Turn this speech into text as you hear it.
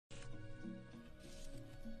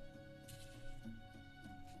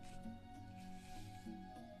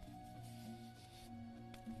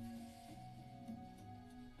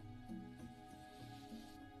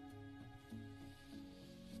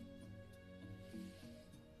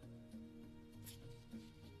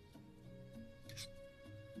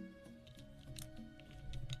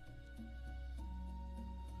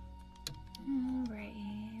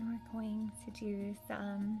do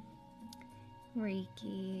some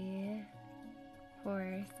Reiki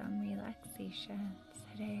for some relaxation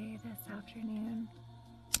today, this afternoon,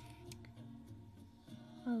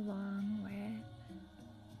 along with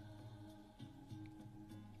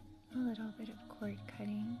a little bit of cord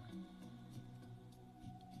cutting.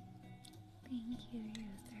 Thank you,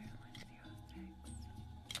 user 106.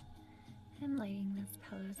 And lighting this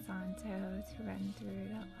Palo Santo to run through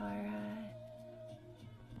the aura,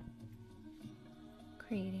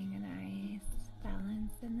 creating a nice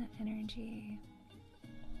balance in the energy.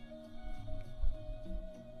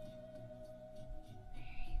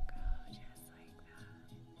 There you go, just like that.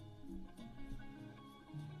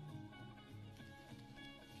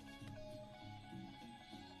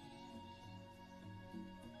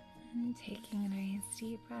 And taking a nice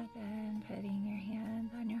deep breath in, putting your hand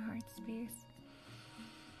on your heart space.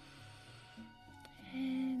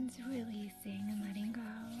 And releasing and letting go.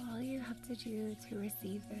 All you have to do to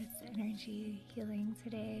receive this energy healing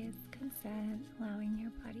today is consent, allowing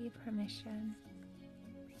your body permission.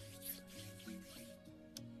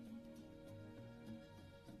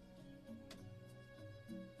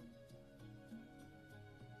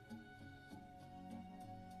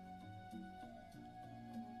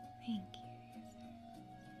 Thank you.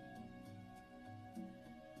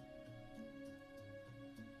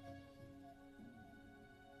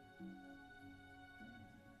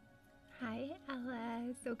 Hi,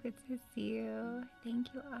 Ella. So good to see you.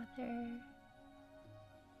 Thank you, author.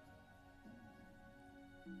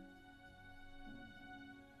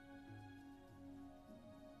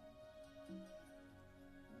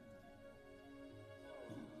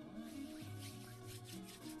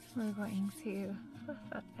 We're going to fluff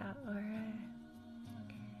up that aura.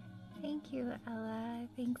 Thank you, Ella.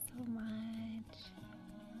 Thanks so much.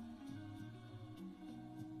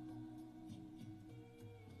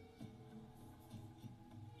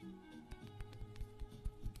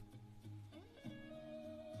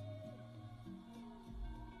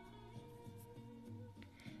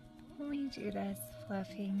 When we do this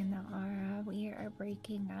fluffing in the aura, we are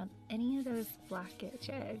breaking up any of those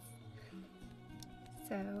blockages.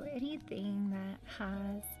 So anything that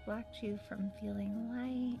has blocked you from feeling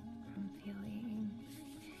light, from feeling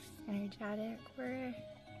energetic, we're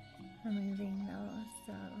removing those.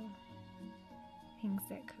 So things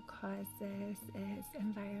that could cause this is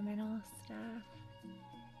environmental stuff.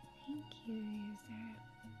 Thank you, user.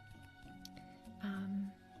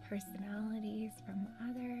 Personalities from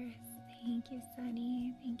others. Thank you,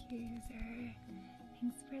 Sunny. Thank you, user.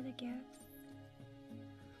 Thanks for the gifts.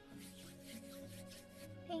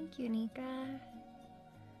 Thank you, Nika.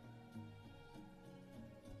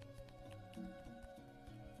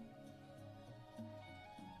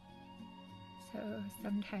 So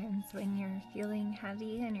sometimes when you're feeling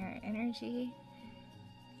heavy in your energy,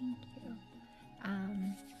 thank you,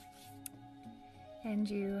 and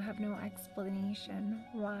you have no explanation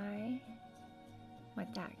why,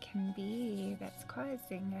 what that can be that's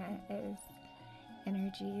causing it is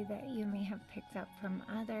energy that you may have picked up from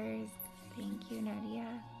others. Thank you, Nadia.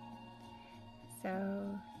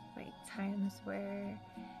 So, like times where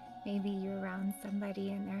maybe you're around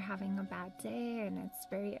somebody and they're having a bad day and it's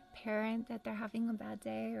very apparent that they're having a bad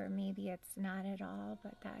day, or maybe it's not at all,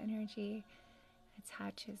 but that energy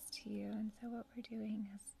attaches to you. And so what we're doing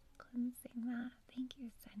is cleansing that. Thank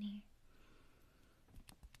you, Sunny.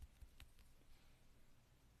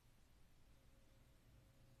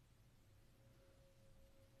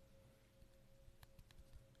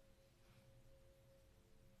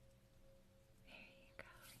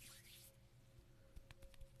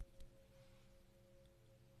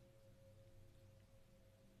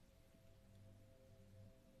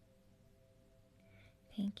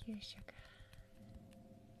 Thank you, sugar.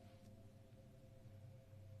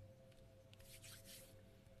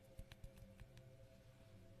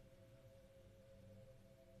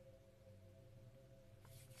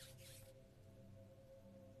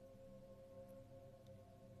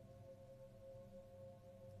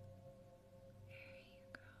 There you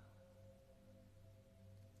go.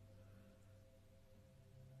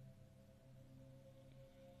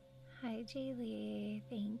 Hi, Jaylee.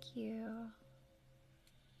 Thank you.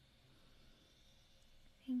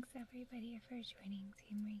 Thanks everybody for joining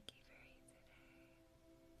Team Reiki Fairy today.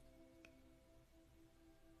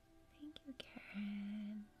 Thank you,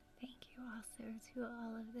 Karen. Thank you also to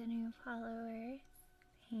all of the new followers.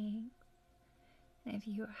 Thanks. And if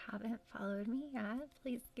you haven't followed me yet,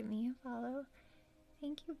 please give me a follow.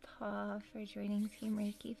 Thank you, Paul, for joining Team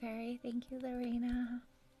Reiki Fairy. Thank you, Lorena.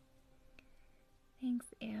 Thanks,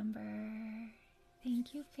 Amber.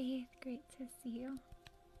 Thank you, Faith. Great to see you.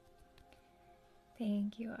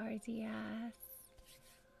 Thank you, RDS.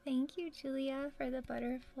 Thank you, Julia, for the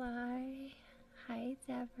butterfly. Hi,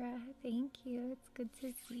 Deborah. Thank you. It's good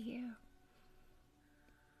to see you.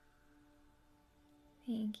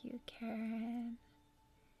 Thank you, Karen.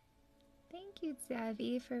 Thank you,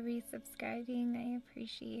 Debbie, for resubscribing. I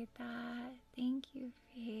appreciate that. Thank you,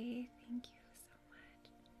 Faith. Thank you so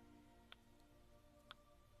much.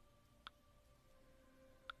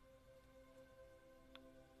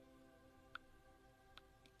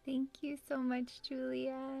 Thank you so much,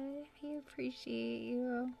 Julia. I appreciate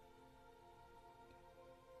you.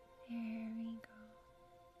 There we go.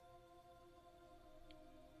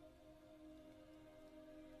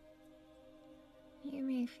 You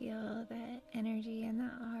may feel that energy in the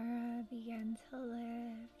aura begin to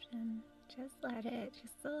lift, and just let it,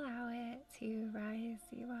 just allow it to rise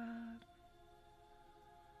you up.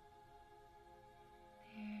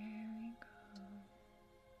 There we go.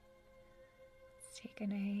 Let's take a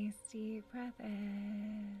nice deep breath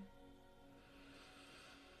in.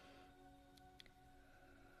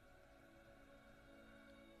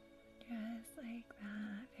 Just like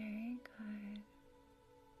that. Very good.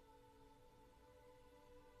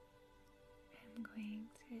 I'm going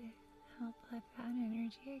to help lift that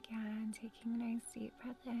energy again, taking a nice deep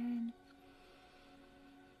breath in.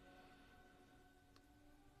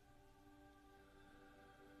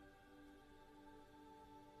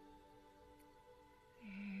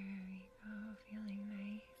 There we go, feeling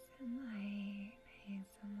nice and light,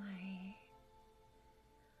 nice and light.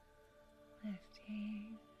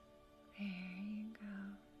 Lifting. There you go.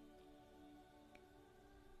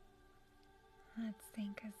 Let's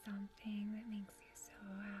think of something that makes you so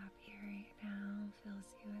happy right now, fills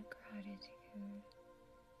you with gratitude.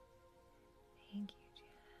 Thank you,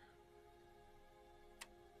 Jen.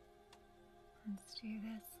 Let's do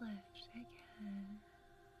this lift again.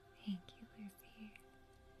 Thank you, Lucy.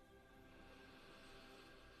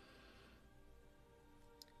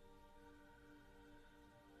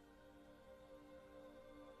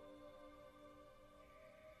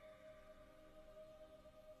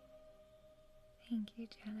 Thank you,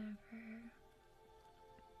 Jennifer.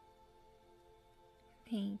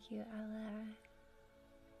 Thank you, Ella.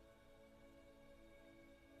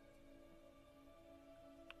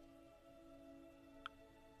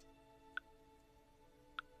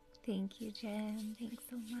 Thank you, Jen. Thanks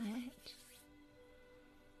so much.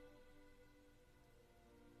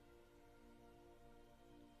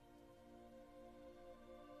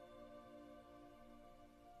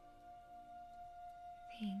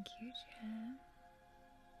 Thank you, Jen.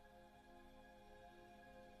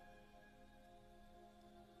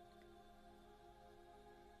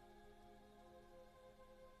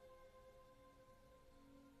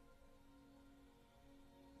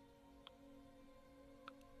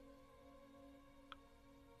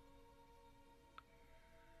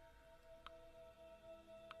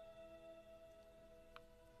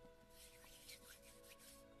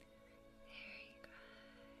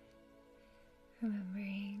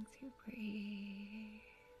 Remembering to breathe,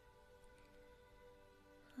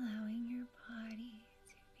 allowing your body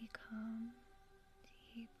to become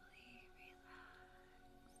deeply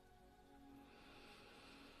relaxed.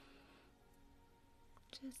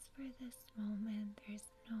 Just for this moment, there's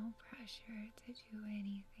no pressure to do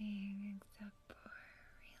anything except for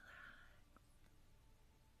relax.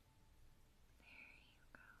 There you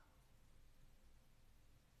go.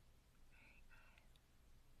 Very good.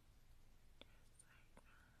 Just like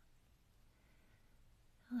that.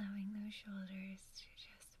 Allowing those shoulders to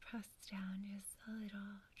just press down just a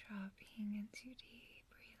little, dropping into deep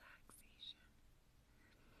relaxation.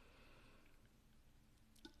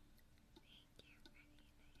 Thank you,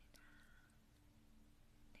 Renita.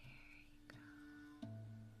 There you go.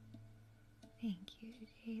 Thank you,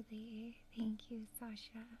 Haley. Thank you,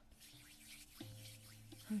 Sasha.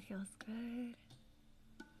 That feels good.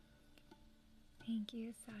 Thank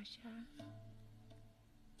you, Sasha.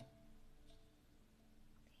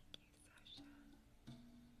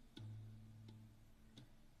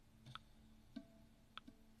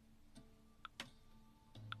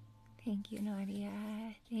 Thank you, Nadia.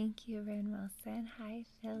 Thank you, Ren Wilson. Hi,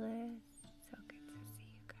 Phyllis. So good to see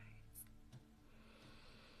you guys.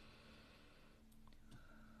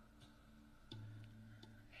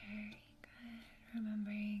 Very good.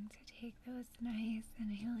 Remembering to take those nice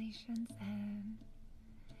inhalations in,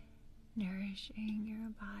 nourishing your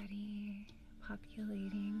body,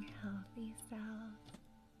 populating healthy cells.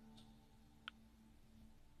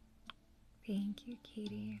 Thank you,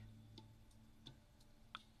 Katie.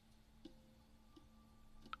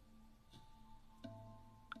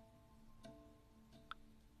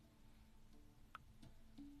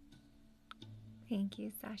 Thank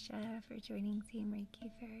you, Sasha, for joining Team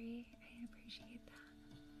Reiki Fairy. I appreciate that.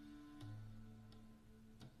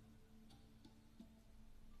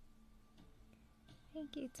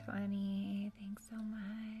 Thank you, Tawny. Thanks so much.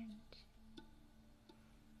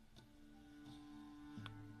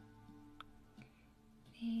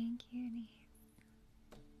 Thank you, niece.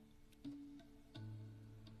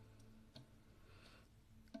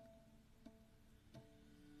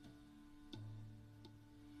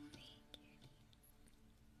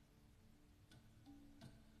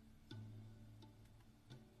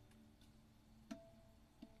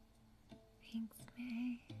 Thanks,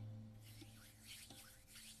 May.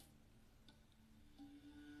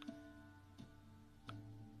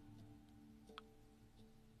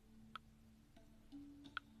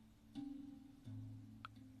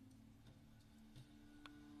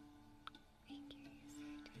 Thank you, User.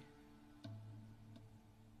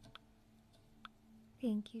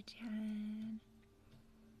 Thank you, Jen.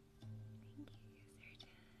 Thank you, User.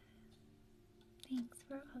 Thanks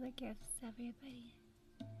for all the gifts, everybody.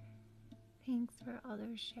 Thanks for all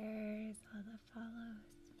those shares, all the follows.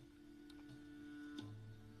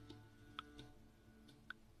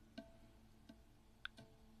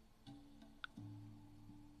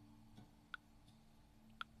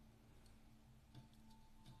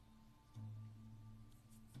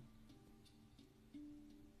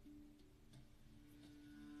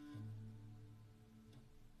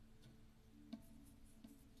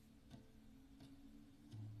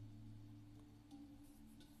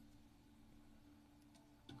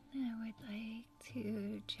 I would like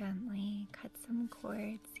to gently cut some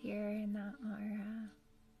cords here in that aura.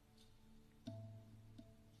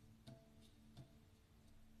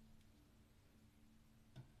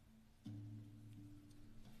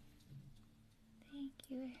 Thank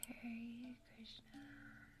you, Hare Krishna.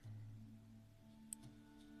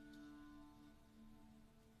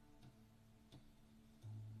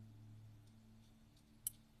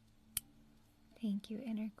 Thank you,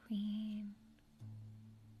 Inner Queen.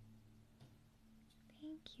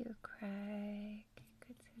 Thank you, Craig.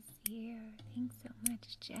 Good to see you. Thanks so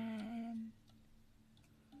much, Jen.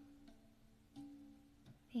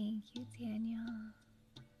 Thank you, Daniel.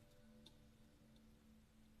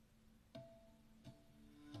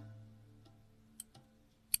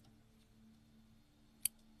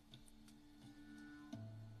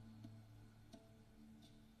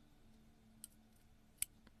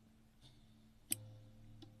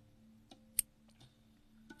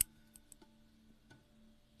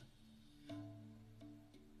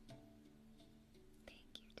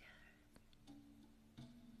 Thank you, Dad.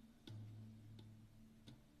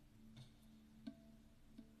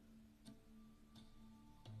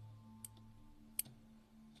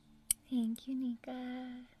 Thank you, Nika.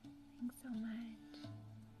 Thanks so much.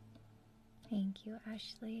 Thank you,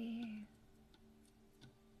 Ashley.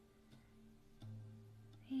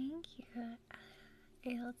 Thank you,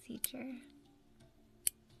 AL teacher.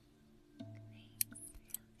 Thanks,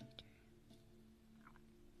 AL teacher.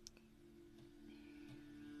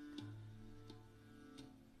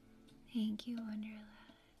 Thank you,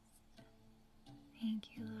 Wonderlust. Thank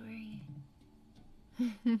you, Lori.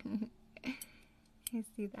 I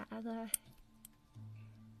see that, Ella.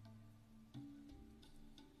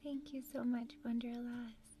 Thank you so much,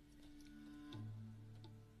 Wonderlust.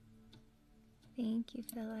 Thank you,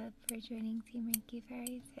 Philip, for joining Team Reiki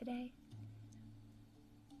Fairy today.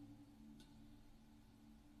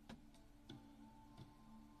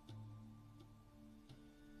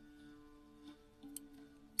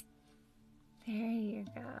 There you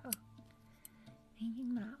go.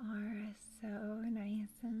 Making that aura so nice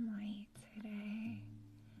and light today.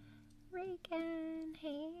 Reagan,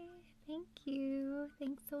 hey, thank you.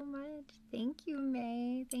 Thanks so much. Thank you,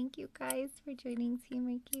 May. Thank you guys for joining Team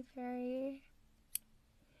Reiki Fairy.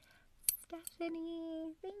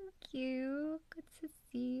 Stephanie, thank you. Good to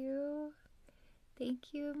see you.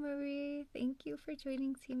 Thank you, Marie. Thank you for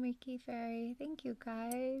joining Team Reiki Fairy. Thank you,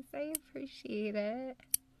 guys. I appreciate it.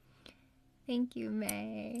 Thank you,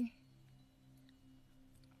 May.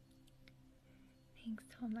 Thanks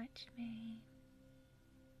so much, May.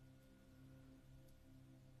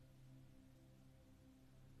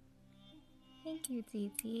 Thank you,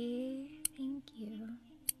 Titi. Thank you.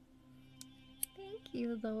 Thank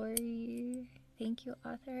you, Lori. Thank you,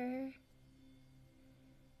 Author.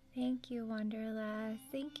 Thank you, Wanderlust.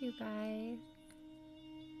 Thank you, guys.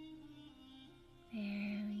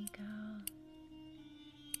 There we go.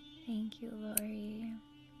 Thank you, Lori.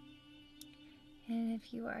 And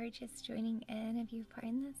if you are just joining in, if you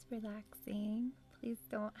find this relaxing, please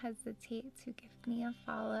don't hesitate to give me a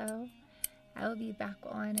follow. I will be back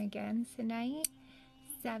on again tonight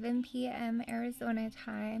 7 p.m. Arizona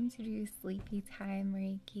time to do sleepy time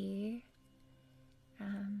Reiki.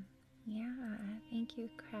 Yeah, thank you,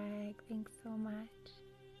 Craig. Thanks so much.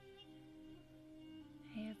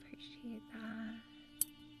 I appreciate that.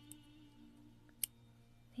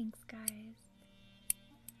 Thanks, guys.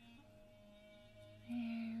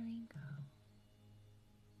 There we go.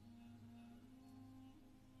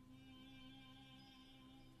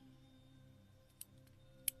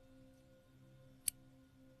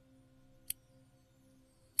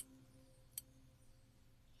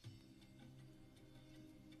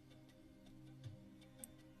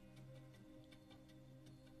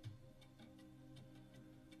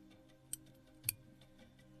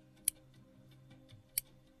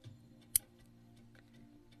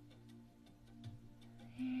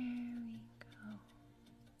 There we go.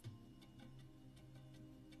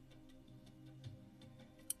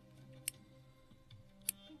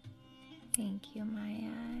 Thank you,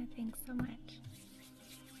 Maya. Thanks so much.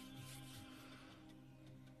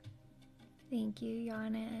 Thank you,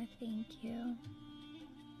 Yana. Thank you.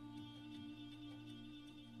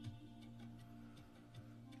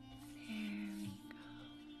 There we go.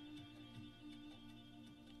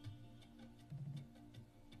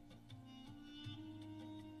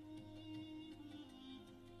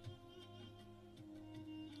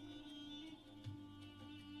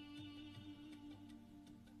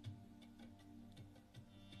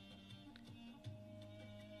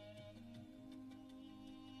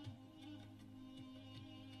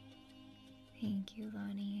 Thank you,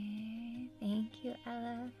 Lonnie. Thank you,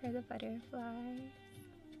 Ella, for the butterflies.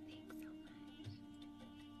 Thanks so much.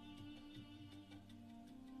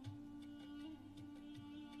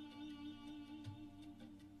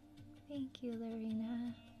 Thank you,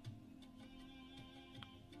 Lorena.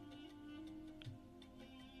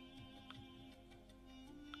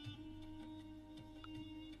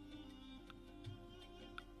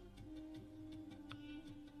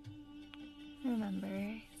 Remember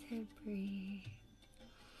to breathe.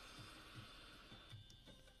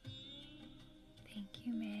 Thank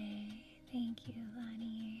you, May. Thank you,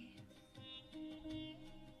 Lonnie.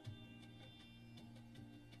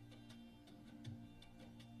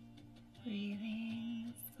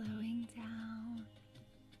 Breathing, slowing down,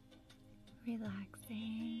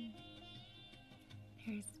 relaxing.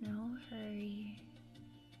 There's no hurry.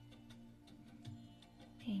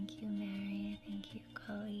 Thank you, Mary. Thank you,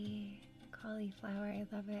 Cauliflower. I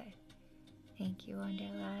love it. Thank you,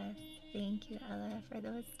 Wanderlust. Thank you, Ella, for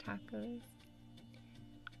those tacos.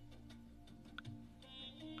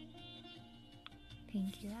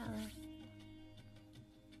 Thank you, Ella.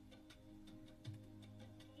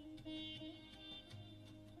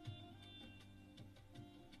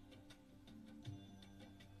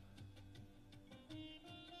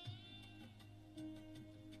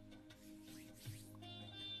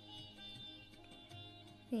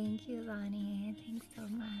 Thank you, Lonnie. Thanks so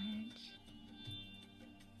much.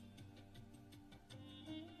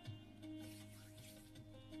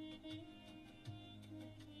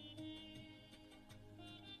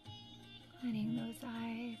 Letting those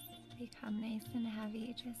eyes become nice and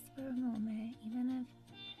heavy just for a moment, even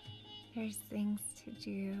if there's things to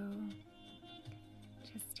do.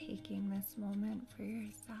 Just taking this moment for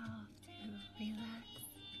yourself to relax,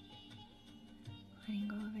 letting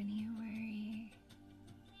go of any worry.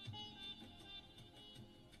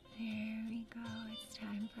 There we go. It's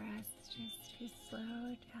time for us just to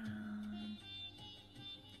slow down,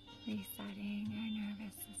 resetting our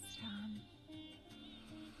nervous system.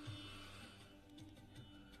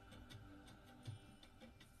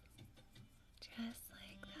 Just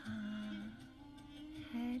like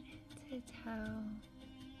that, head to toe.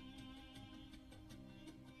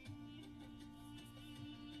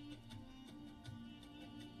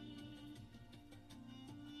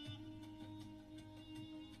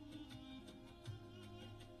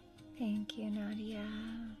 Thank you, Nadia.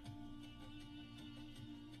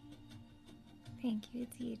 Thank you,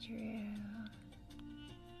 Deidre.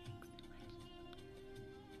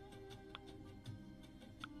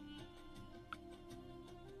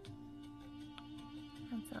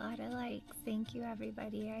 That's a lot of likes. Thank you,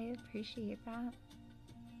 everybody. I appreciate that.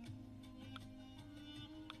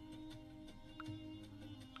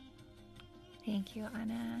 Thank you,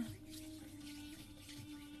 Anna.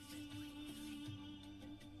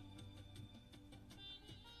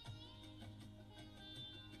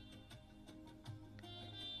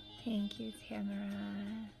 Thank you,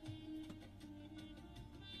 Tamara.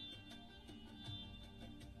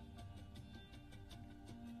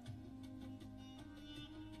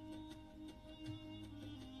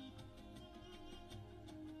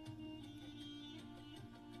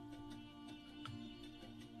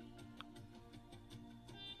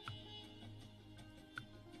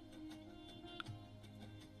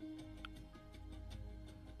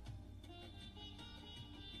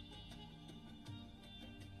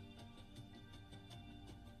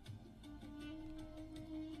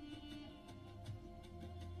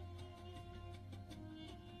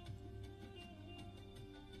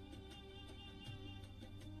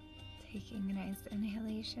 Taking a nice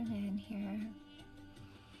inhalation in here.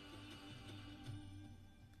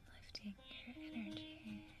 Lifting your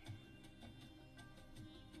energy.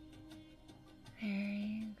 There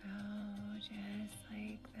you go, just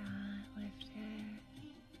like that. Lift it.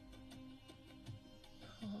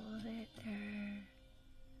 Hold it there.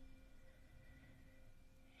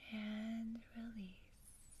 And release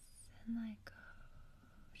and let go.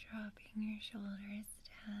 Dropping your shoulders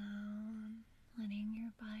down. Letting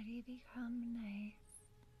your body become nice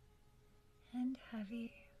and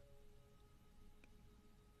heavy.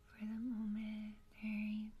 For the moment, there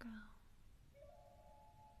you go.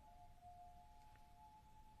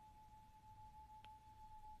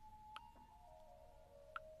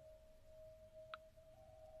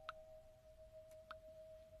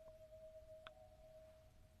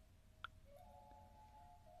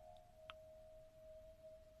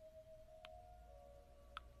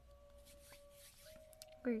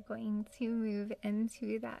 We're going to move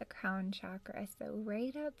into that crown chakra. So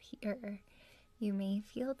right up here, you may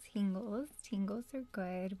feel tingles. Tingles are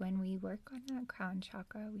good. When we work on that crown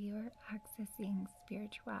chakra, we are accessing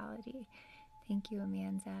spirituality. Thank you,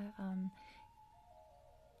 Amanda.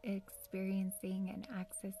 Experiencing and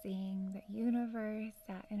accessing the universe,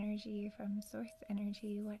 that energy from source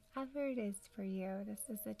energy, whatever it is for you. This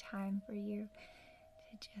is a time for you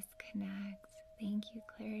to just connect. Thank you,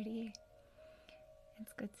 Clarity.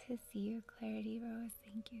 It's good to see you, Clarity Rose.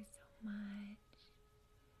 Thank you so much.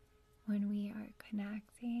 When we are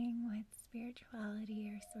connecting with spirituality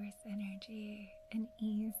or source energy, an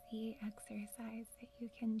easy exercise that you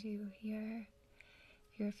can do here,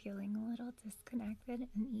 if you're feeling a little disconnected,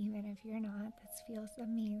 and even if you're not, this feels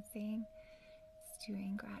amazing, is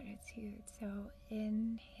doing gratitude. So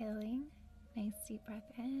inhaling, nice deep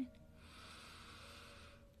breath in,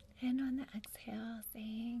 and on the exhale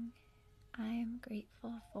saying, I'm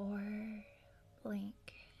grateful for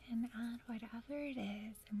blank, and add whatever it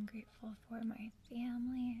is. I'm grateful for my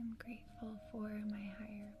family. I'm grateful for my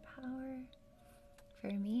higher power. For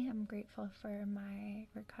me, I'm grateful for my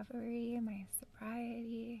recovery, my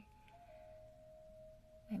sobriety.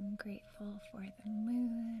 I'm grateful for the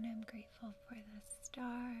moon. I'm grateful for the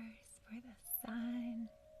stars, for the sun,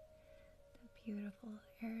 the beautiful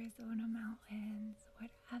Arizona mountains,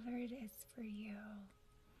 whatever it is for you.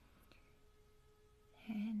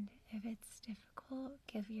 And if it's difficult,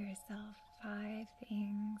 give yourself 5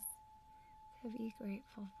 things to be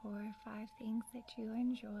grateful for, 5 things that you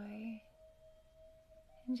enjoy.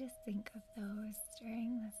 And just think of those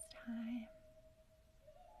during this time.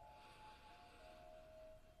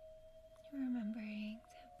 Remembering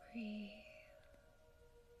to breathe.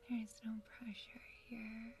 There's no pressure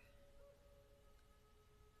here.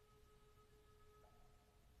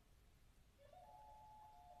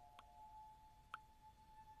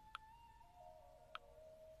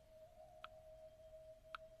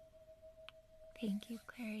 Thank you,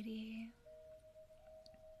 Clarity.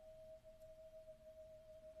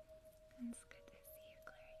 It's good to see you,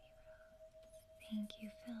 Clarity Rose. Thank you,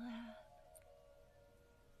 Philip.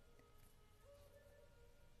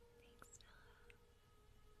 Thanks, Philip.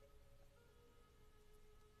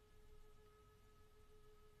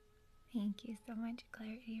 Thank you so much,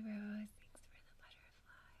 Clarity Rose. Thanks for the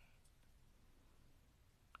butterflies.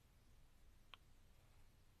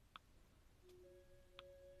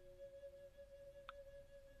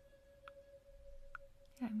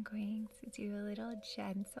 I'm going to do a little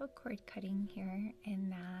gentle cord cutting here in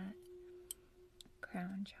that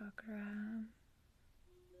crown chakra.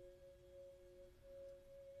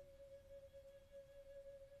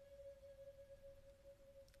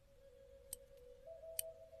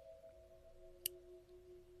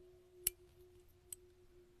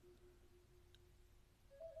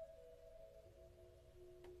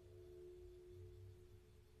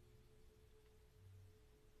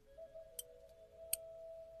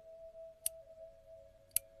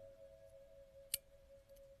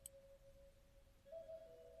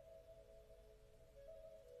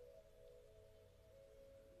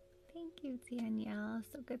 Thank you, Danielle.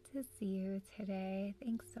 So good to see you today.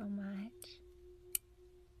 Thanks so much.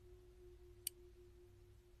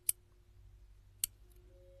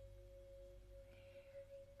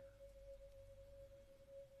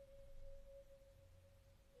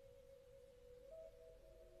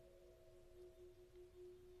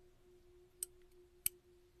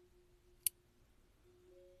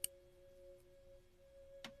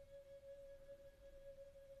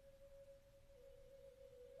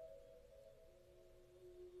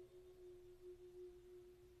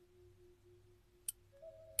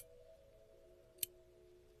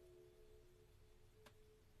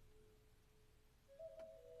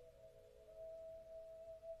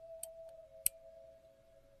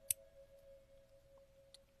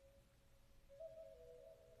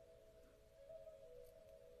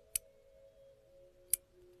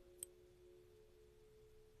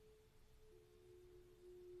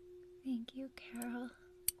 Thank you, Carol.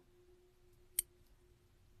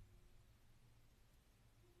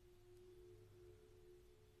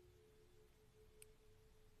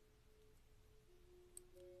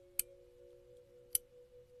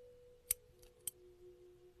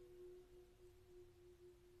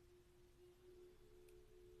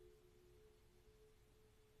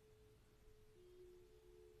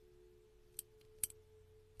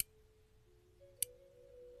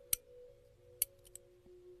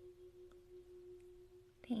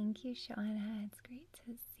 Thank you, Shauna. It's great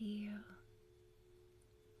to see you.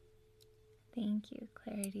 Thank you,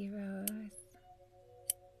 Clarity Rose.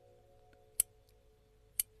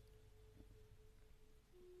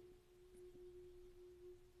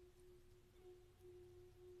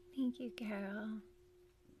 Thank you, Carol.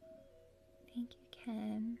 Thank you,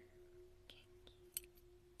 Ken.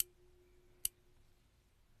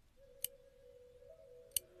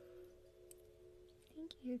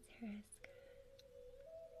 Thank you, Tariska.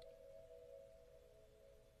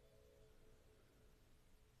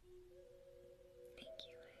 Thank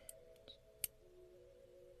you, Edge.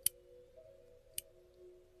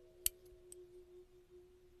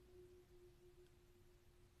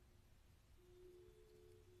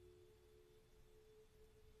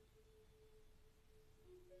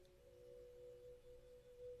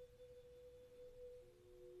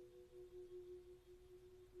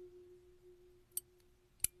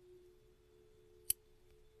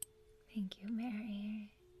 Thank you,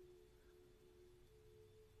 Mary.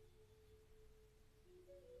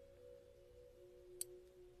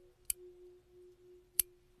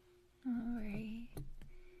 All right.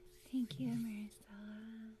 Thank you, Maricela.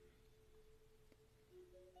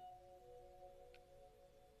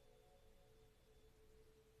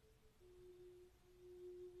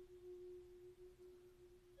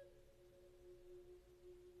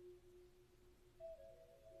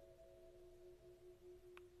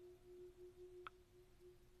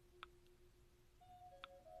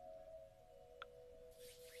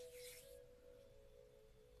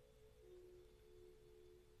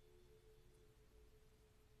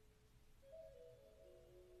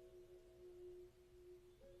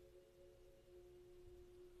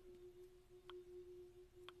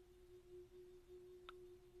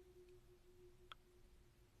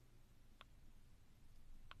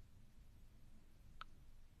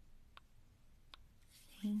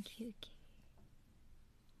 Thank you, Kate.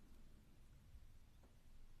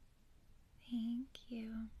 Thank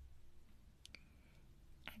you,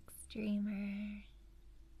 Extremer.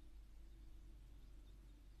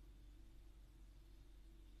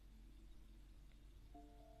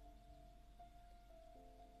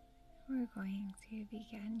 We're going to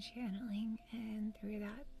begin channeling in through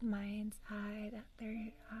that mind's eye, that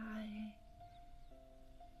third eye,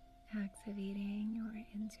 activating your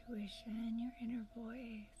intuition, your inner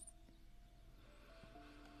voice.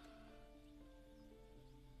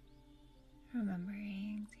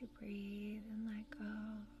 Remembering to breathe and let go,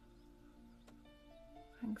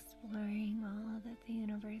 exploring all that the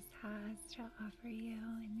universe has to offer you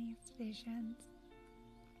in these visions.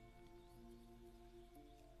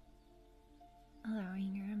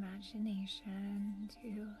 Allowing your imagination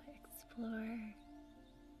to explore,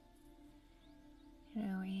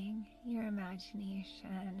 knowing your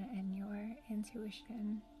imagination and your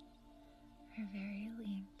intuition are very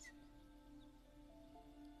linked.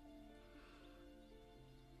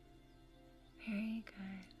 Very good.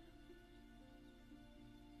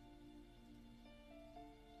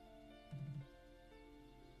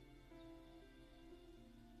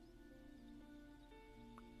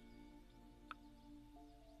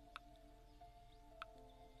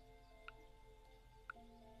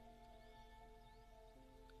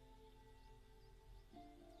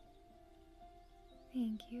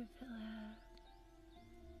 Thank you, Philip.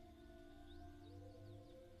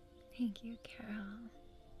 Thank you, Carol.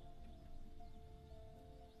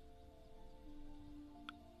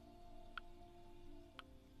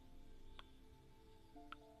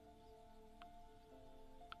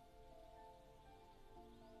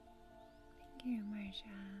 Thank you, Marcia.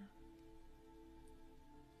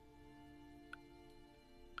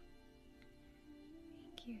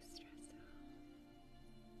 Thank you, Stresso.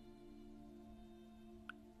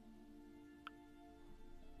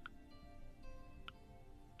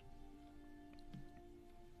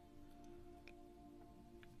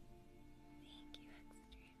 Thank you,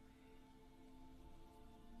 Extreme.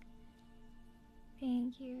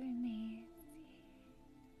 Thank you, Nancy.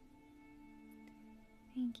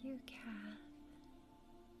 Thank you, Kat.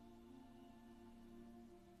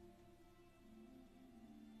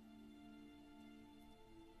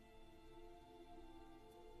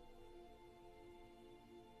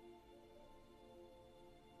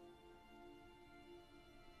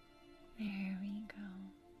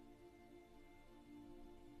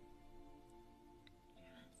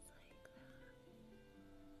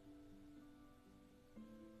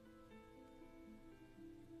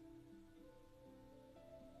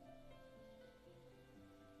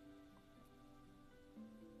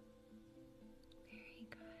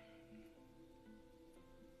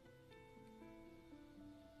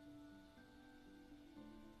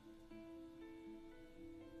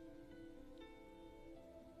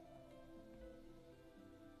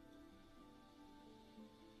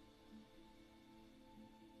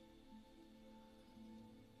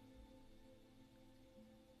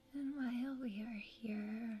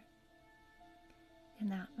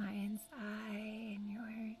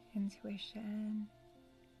 intuition,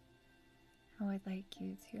 I would like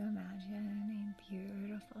you to imagine a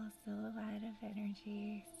beautiful silhouette of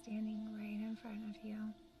energy standing right in front of you,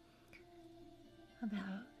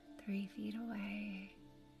 about 3 feet away.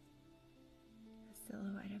 The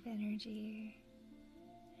silhouette of energy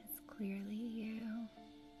is clearly you.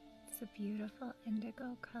 It's a beautiful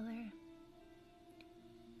indigo color.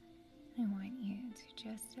 I want you to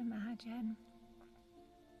just imagine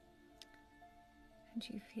and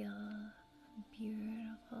you feel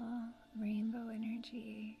beautiful rainbow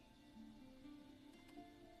energy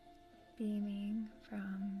beaming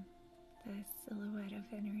from this silhouette of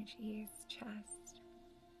energy's chest.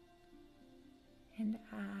 And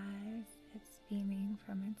as it's beaming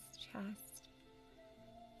from its chest,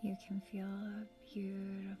 you can feel a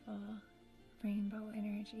beautiful rainbow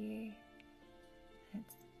energy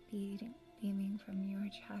that's beaming from your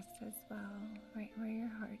chest as well, right where your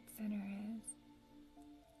heart center is.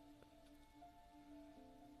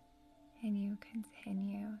 And you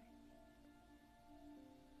continue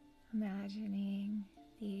imagining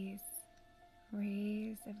these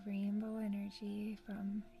rays of rainbow energy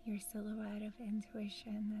from your silhouette of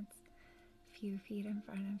intuition that's a few feet in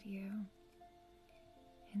front of you,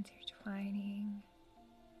 intertwining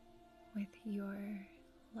with your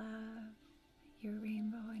love, your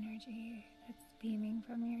rainbow energy that's beaming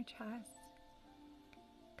from your chest,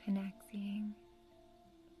 connecting.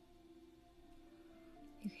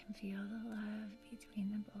 You can feel the love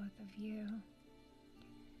between the both of you,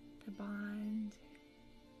 the bond,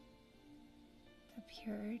 the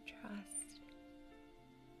pure trust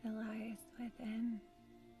that lies within.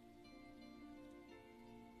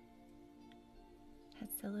 That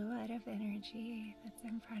silhouette of energy that's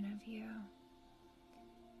in front of you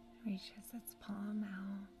reaches its palm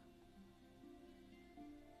out,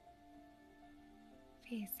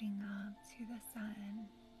 facing up to the sun.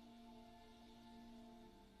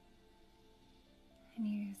 And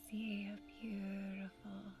you see a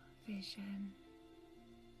beautiful vision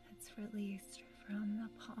that's released from the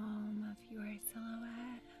palm of your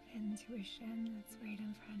silhouette of intuition that's right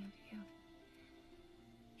in front of you.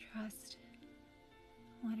 Trust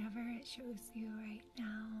whatever it shows you right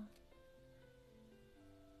now.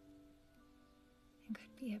 It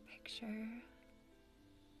could be a picture.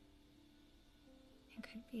 It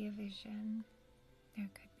could be a vision. There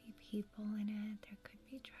could be people in it. There could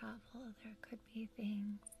be travel. There could be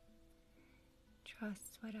things.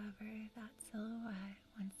 Trust whatever that silhouette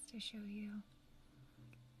wants to show you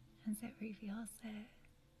as it reveals it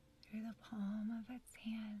through the palm of its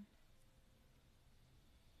hand.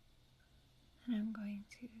 And I'm going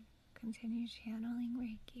to continue channeling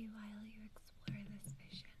Reiki while you explore this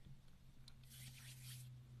vision.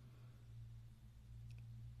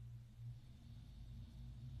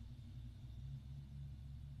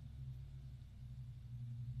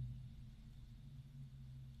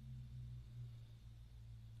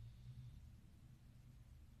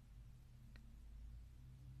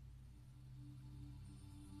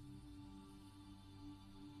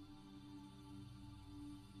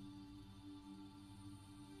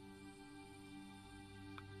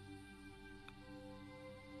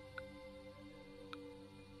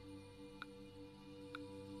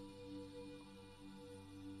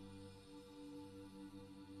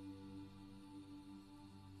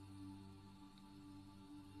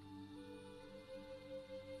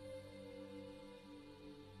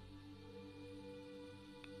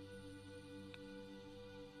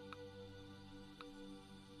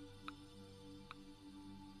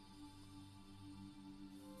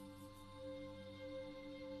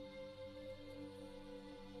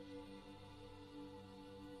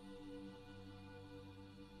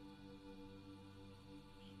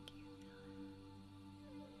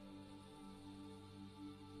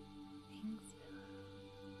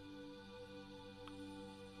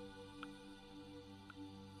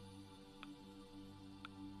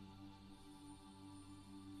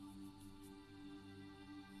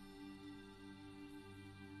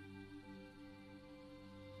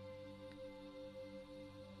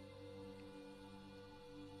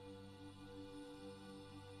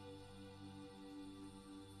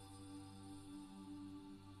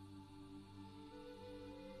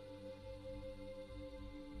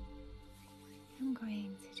 I'm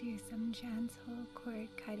going to do some gentle cord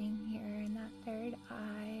cutting here in that third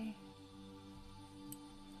eye.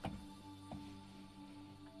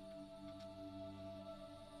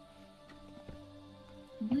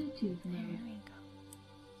 Bluetooth mode. There we go.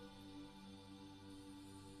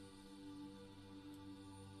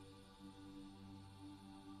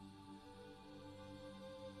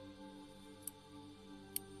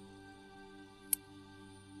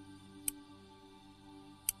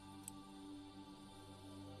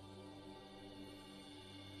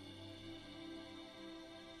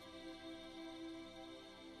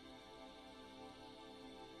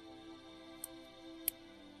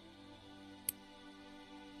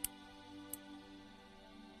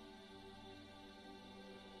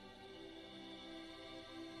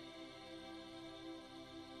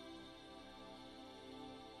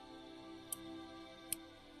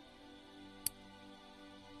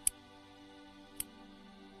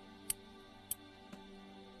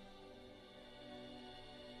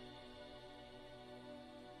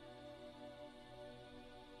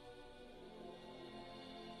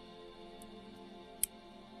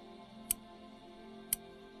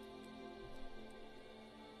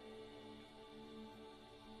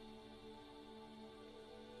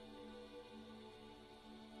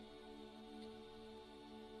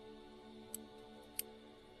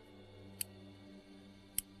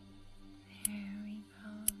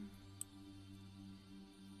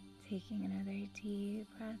 Taking another deep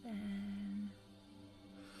breath in.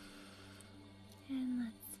 And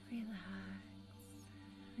let's relax,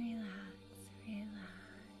 relax,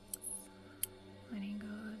 relax. Letting go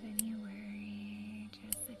of any worry,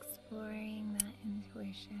 just exploring that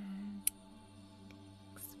intuition,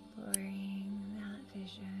 exploring that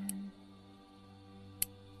vision,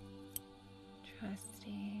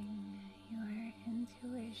 trusting your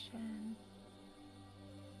intuition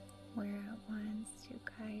where it wants to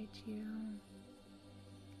guide you,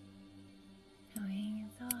 knowing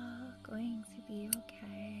it's all going to be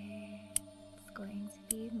okay. It's going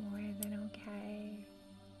to be more than okay.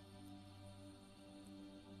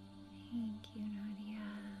 Thank you, Nadia.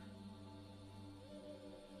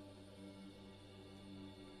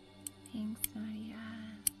 Thanks, Nadia.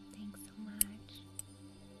 Thanks so much.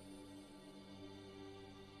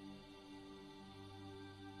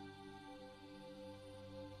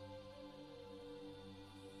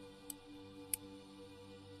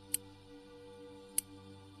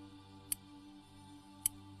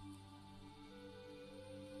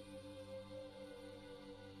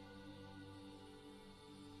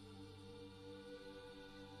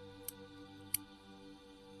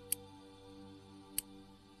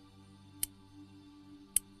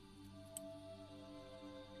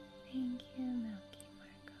 Thank you, Milky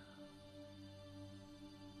Marco.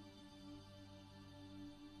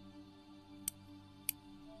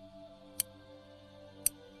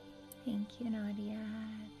 Thank you, Nadia.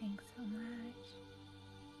 Thanks so much.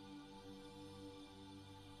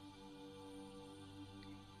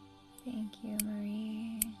 Thank you,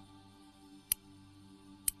 Marie.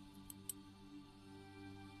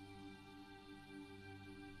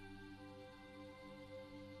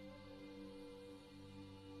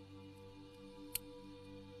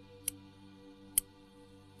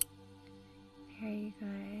 Very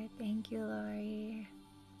good. Thank you, Lori.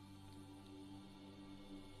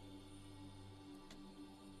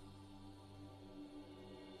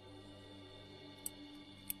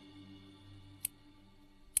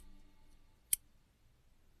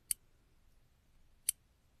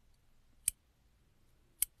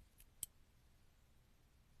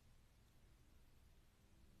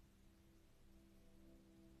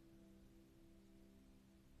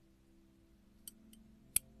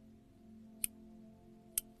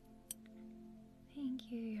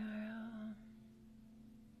 Thank you, Yarrow.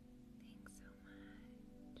 Thanks so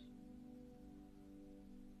much.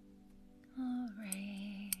 All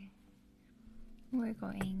right. We're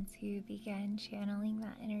going to begin channeling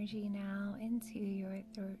that energy now into your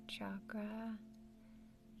throat chakra.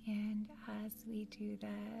 And as we do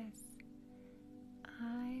this,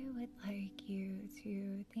 I would like you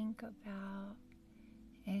to think about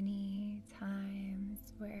any times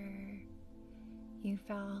where you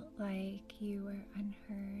felt like you were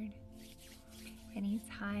unheard. Any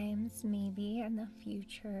times maybe in the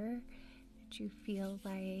future that you feel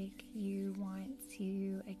like you want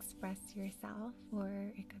to express yourself,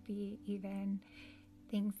 or it could be even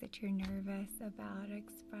things that you're nervous about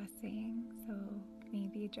expressing. So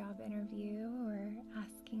maybe a job interview or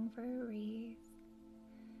asking for a raise,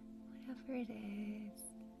 whatever it is.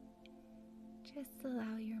 Just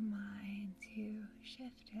allow your mind to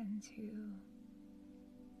shift into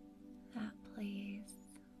that place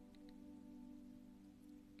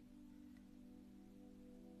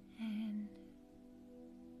and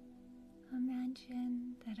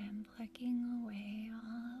imagine that I'm plucking away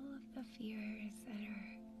all of the fears that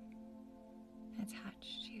are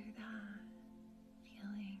attached to that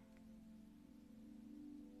feeling.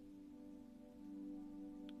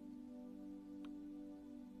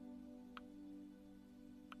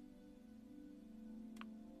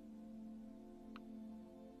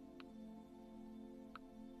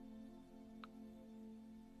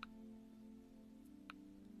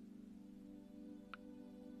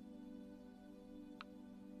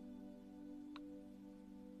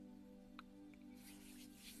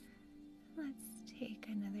 Let's take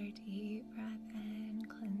another deep breath in,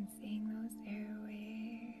 cleansing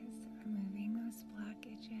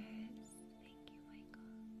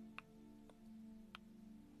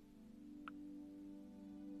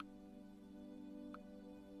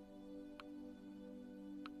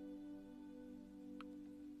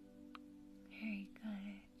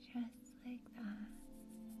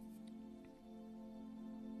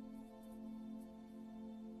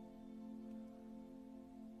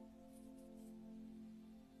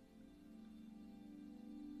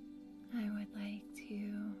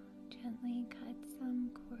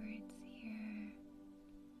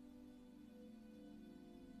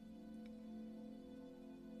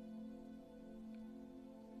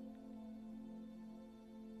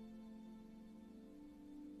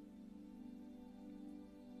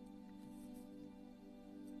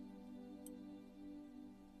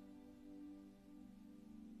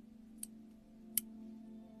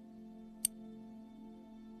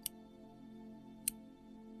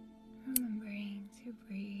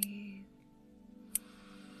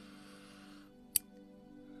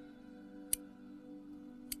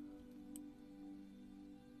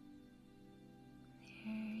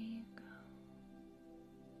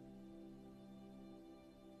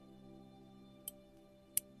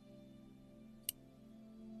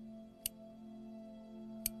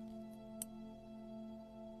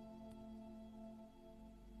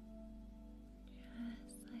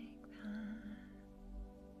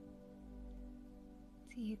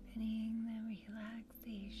deepening the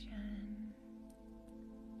relaxation,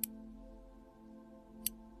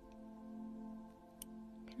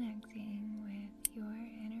 connecting with your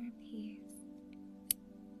inner peace.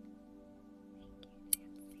 Thank you,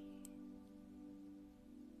 Nancy.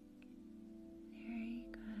 Very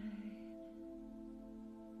good.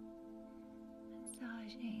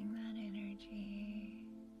 Massaging that energy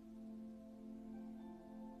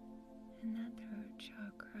and that throat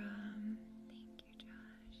chakra. Thank you,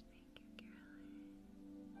 Josh. Thank you, Carolyn.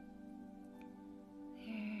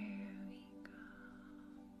 There we go.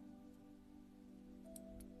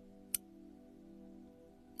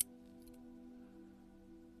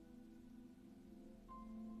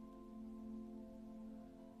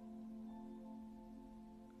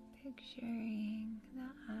 Picturing the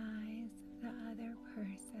eyes of the other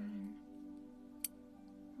person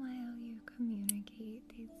while you communicate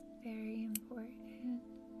these very important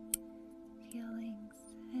feelings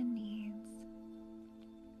and needs.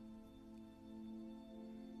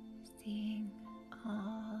 Seeing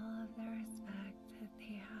all of the respect that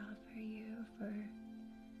they have for you for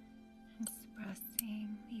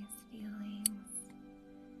expressing these feelings,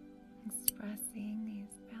 expressing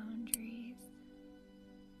these boundaries.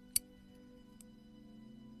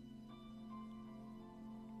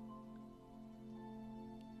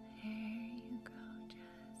 There you go,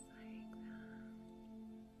 just like that.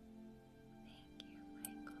 Thank you,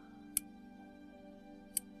 Michael.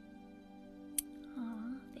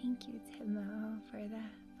 Aw, thank you, Timo, for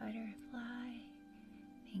that butterfly.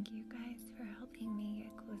 Thank you guys for helping me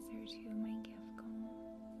get closer to my gift goal.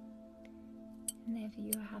 And if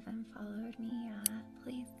you haven't followed me yet,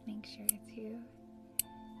 please make sure to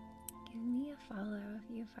give me a follow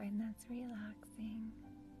if you find that's relaxing.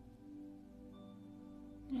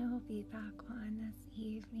 I will be back on this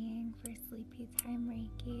evening for Sleepy Time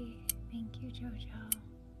Reiki. Thank you, Jojo.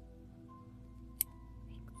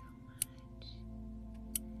 Thanks so much.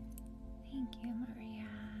 Thank you, Maria.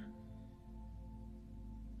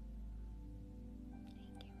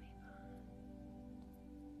 Thank you, Mabel.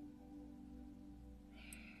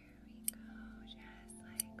 There we go, just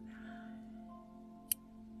like that.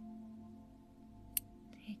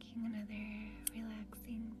 Taking another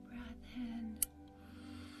relaxing breath in.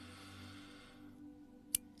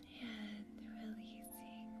 And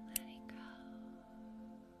releasing, letting go.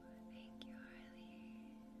 Thank you, Harley.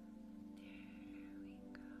 There we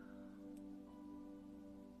go.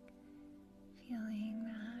 Feeling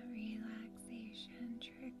that relaxation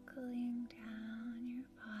trickling down your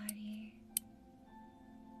body.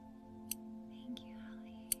 Thank you,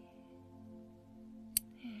 Harley.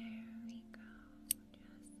 There we go.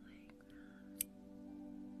 Just like that.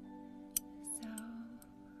 So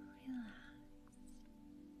relaxed.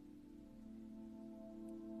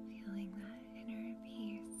 Feeling that inner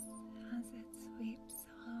peace as it sweeps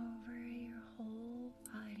over your whole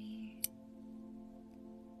body.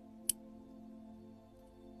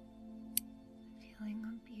 Feeling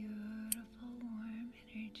a beautiful warm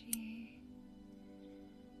energy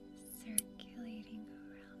circulating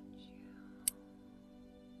around you.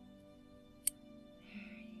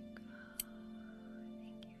 There you go.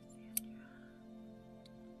 Thank you, Sandra.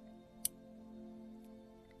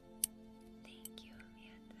 Thank you,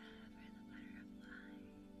 Amanda, for the butterfly.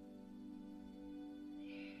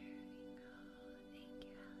 There we go. Thank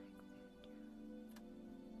you, Alexandra.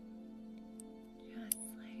 Just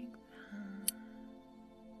like that.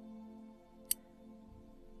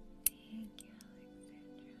 Thank you,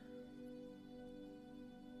 Alexandra.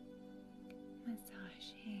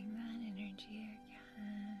 Massaging that energy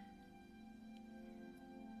again.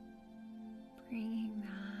 Bringing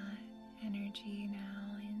that energy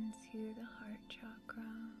now into the heart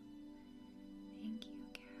chakra. Thank you,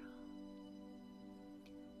 Carol.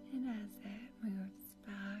 And as it moves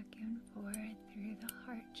back and forth through the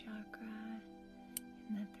heart chakra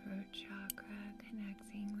and the throat chakra,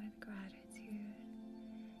 connecting with gratitude.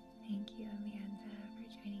 Thank you, Amanda, for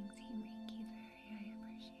joining Team Reiki Fairy. I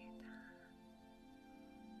appreciate that.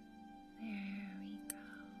 There we go,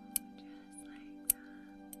 just like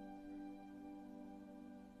that.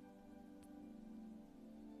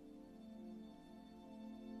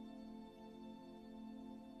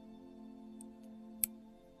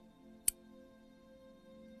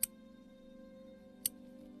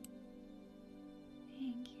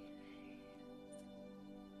 Thank you,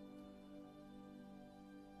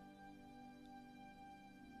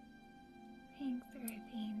 thanks, Earth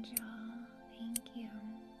Angel. Thank you.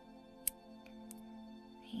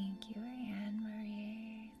 Thank you, Anne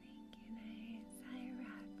Marie. Thank you, nice. Hi,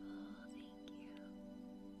 Radbull. Thank you.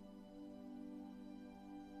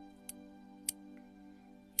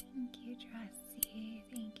 Rusty.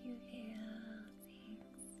 Thank you, Ale.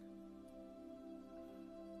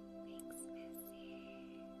 Thanks, Missy.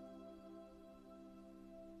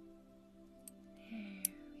 There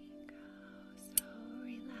we go. So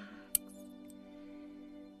relaxed.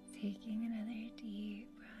 Taking another deep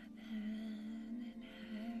breath in, and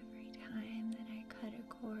every time that I cut a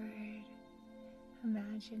cord,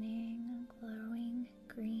 imagining a glowing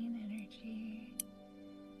green energy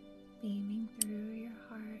beaming through your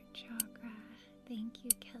heart chakra. Thank you,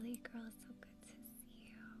 Kelly girl. So good to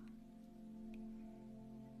see you.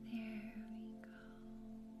 There we go.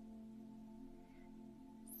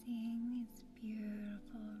 Seeing these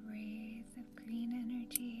beautiful rays of green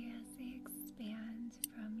energy as they expand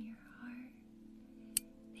from your heart.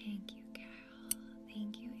 Thank you, Carol.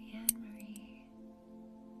 Thank you, Anne Marie.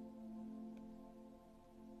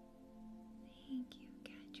 Thank you,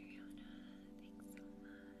 Catriona. Thanks so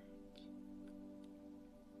much.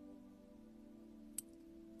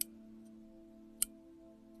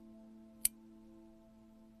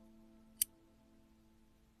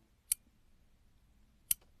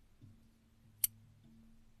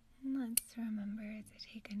 And let's remember to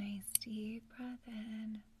take a nice deep breath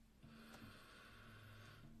in.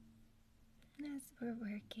 And as we're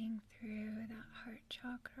working through that heart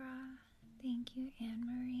chakra, thank you, Anne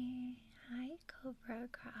Marie. Hi, Cobra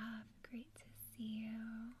Craft. Great to see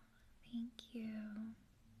you. Thank you.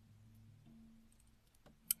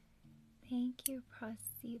 Thank you,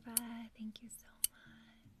 Prasiva. Thank you so much.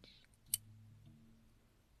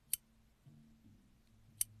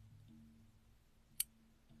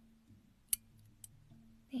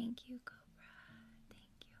 Thank you, Cobra.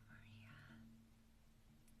 Thank you, Maria.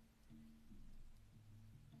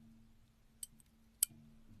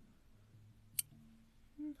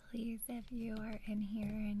 And please, if you are in here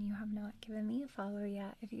and you have not given me a follow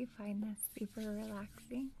yet, if you find this super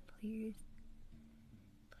relaxing, please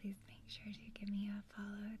make sure to give me a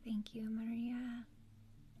follow. Thank you, Maria.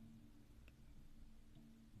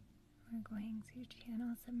 We're going to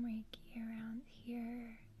channel some Reiki around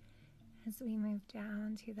here as we move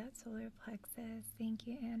down to that solar plexus. Thank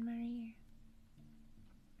you, Anne Marie.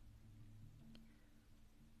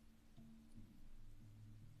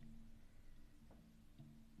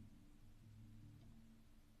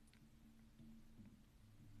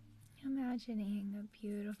 Imagining a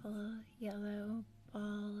beautiful yellow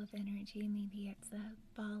ball of energy. Maybe it's a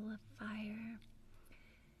ball of fire,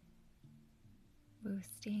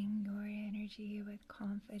 boosting your energy with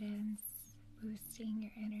confidence, boosting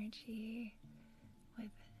your energy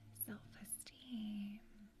with self-esteem,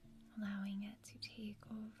 allowing it to take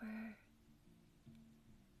over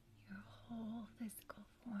your whole physical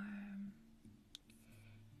form.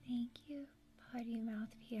 Thank you, Potty Mouth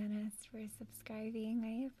Pianist, for subscribing.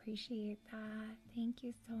 I appreciate that. Thank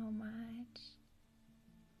you so much.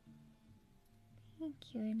 Thank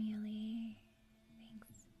you, Amelie. Thanks.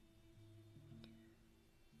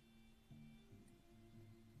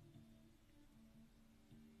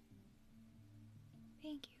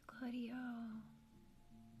 Thank you, Claudio.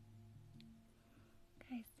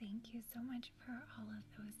 Guys, thank you so much for all of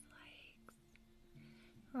those likes.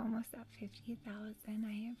 We're almost at 50,000.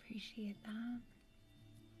 I appreciate that.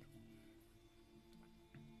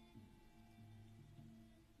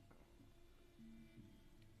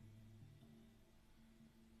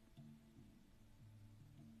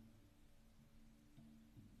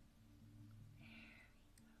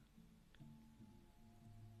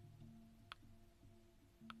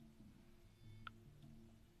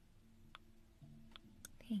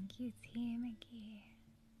 Thank you, T. McGee.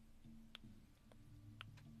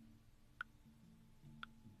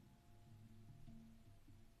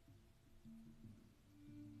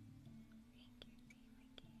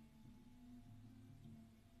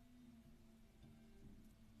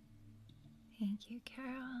 Thank you,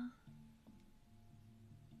 Carol.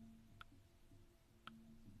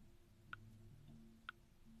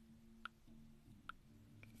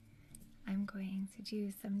 I'm going to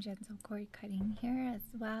do some gentle cord cutting here as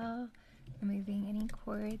well, removing any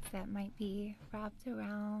cords that might be wrapped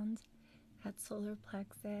around that solar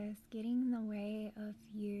plexus, getting in the way of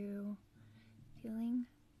you feeling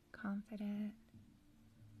confident,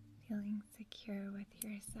 feeling secure with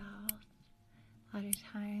yourself. A lot of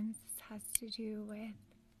times this has to do with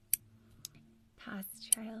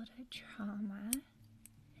past childhood trauma.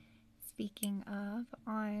 Speaking of,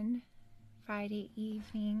 on Friday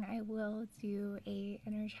evening I will do a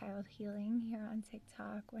inner child healing here on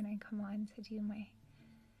TikTok when I come on to do my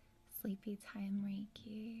sleepy time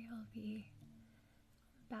Reiki. It'll be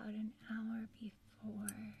about an hour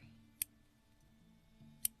before.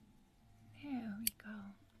 There we go.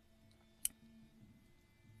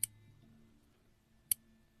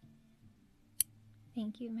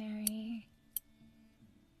 Thank you, Mary.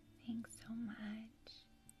 Thanks so much.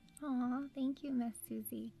 Aw, thank you, Miss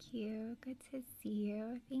Susie Q. Good to see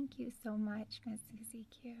you. Thank you so much, Miss Susie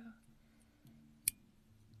Q.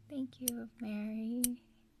 Thank you, Mary.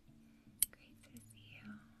 Great to see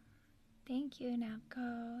you. Thank you,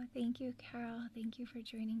 Napco. Thank you, Carol. Thank you for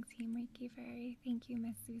joining Team Reiki Fairy. Thank you,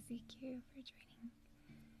 Miss Susie Q, for joining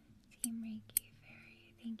Team Reiki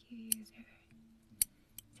Fairy. Thank you, user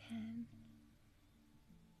 10.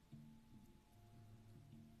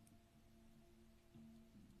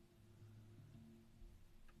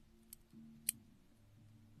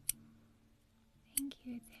 Thank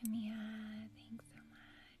you, Timia. Thanks so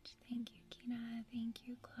much. Thank you, Kina. Thank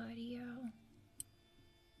you, Claudio.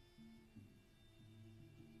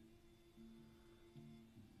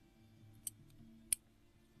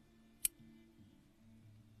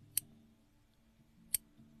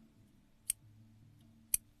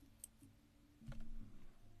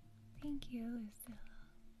 Thank you, Lucilla.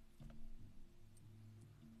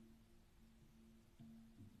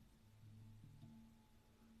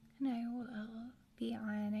 And I will be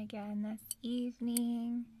on again this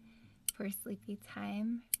evening for Sleepy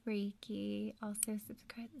Time Reiki. Also,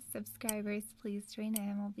 subscribers, please join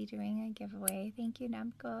in. We'll be doing a giveaway. Thank you,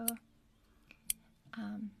 Namco.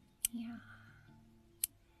 Yeah.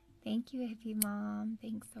 Thank you, Hippie Mom.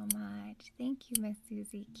 Thanks so much. Thank you, Miss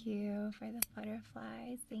Susie Q, for the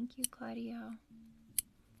butterflies. Thank you, Claudio.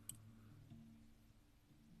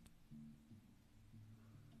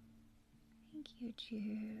 Thank you,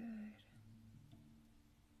 Jude.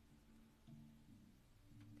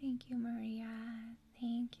 Thank you, Maria.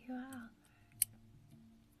 Thank you, Albert.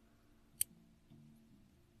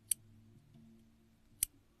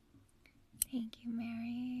 Thank you,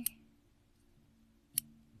 Mary.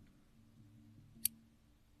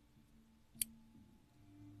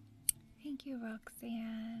 Thank you,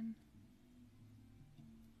 Roxanne.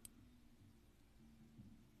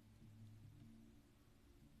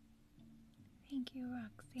 Thank you,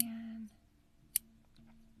 Roxanne.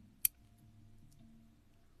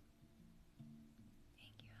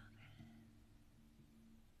 Thank you, Alvin.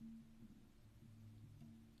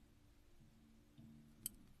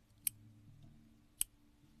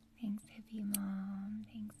 Thanks, Hippie Mom.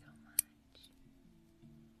 Thanks so much.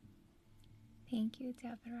 Thank you,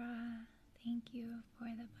 Deborah. Thank you for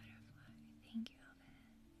the butterfly. Thank you, Alvin.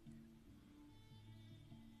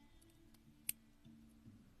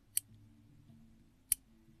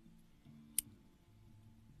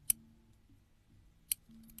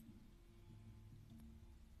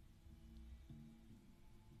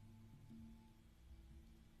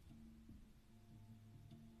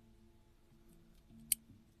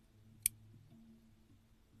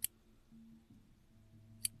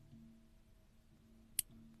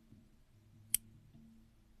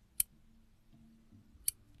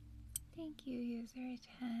 Thank you, user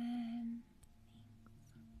 10.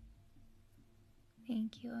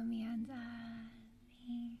 Thank you, Amanda.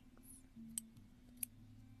 Thanks.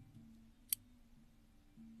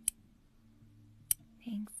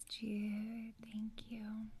 Thanks, Jude. Thank you.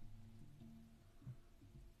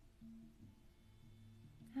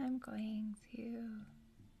 I'm going to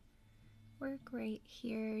work right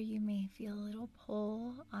here. You may feel a little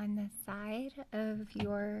pull on the side of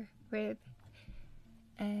your rib,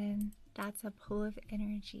 and that's a pull of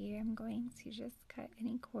energy. I'm going to just cut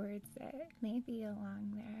any cords that may be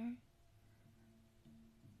along there.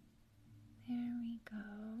 There we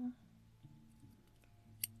go.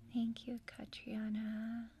 Thank you,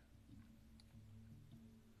 Katriana.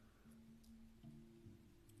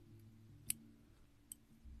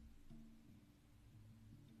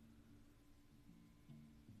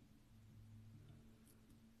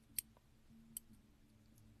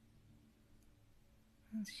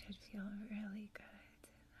 This should feel really good.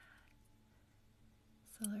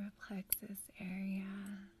 Solar plexus area.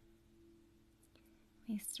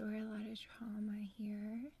 We store a lot of trauma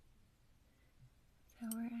here. So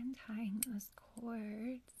we're untying those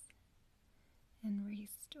cords and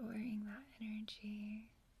restoring that energy.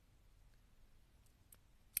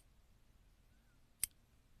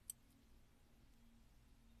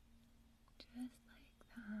 Just like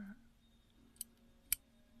that.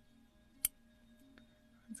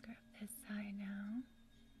 Let's grab this side now.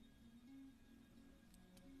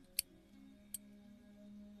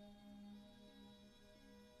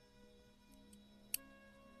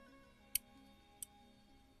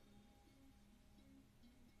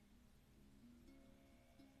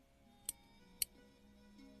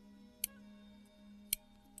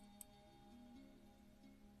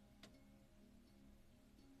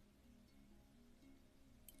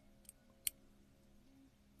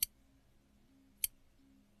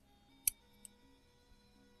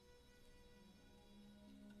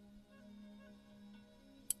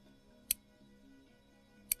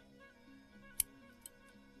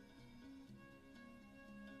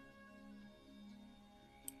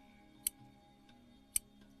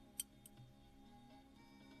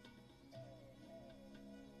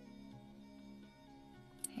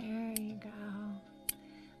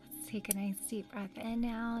 take a nice deep breath in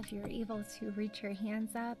now. If you're able to reach your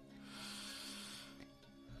hands up,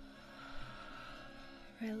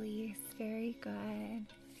 release. Very good.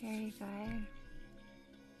 Very good.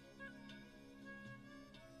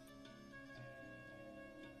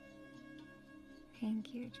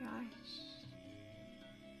 Thank you, Josh.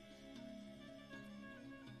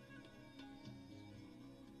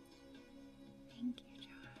 Thank you, Josh.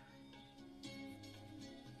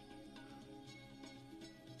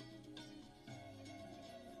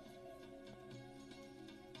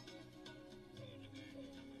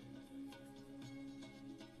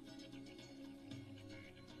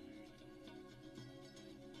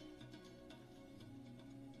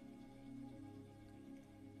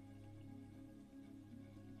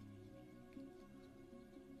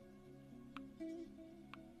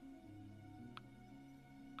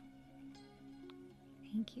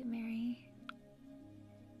 Thank you, Mary.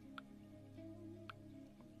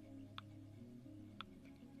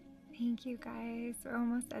 Thank you, guys. We're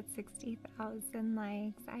almost at 60,000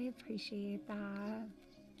 likes. I appreciate that.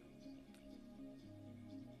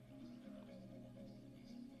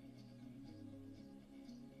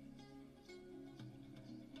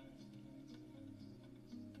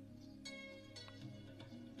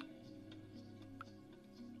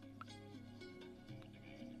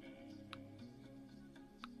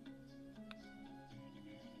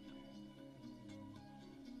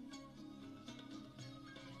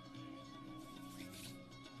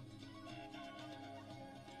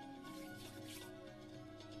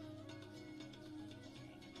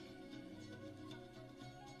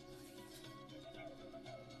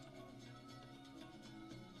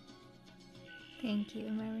 Thank you,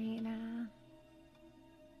 Marina.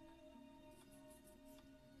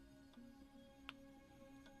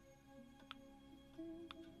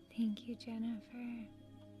 Thank you, Jennifer.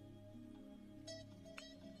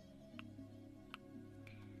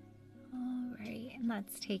 All right, and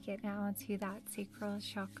let's take it now to that sacral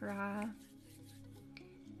chakra.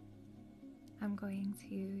 I'm going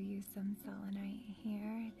to use some selenite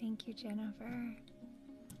here. Thank you, Jennifer.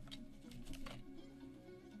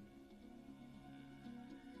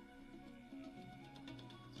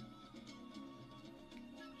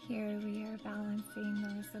 Here we are balancing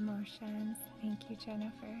those emotions. Thank you,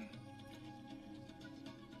 Jennifer.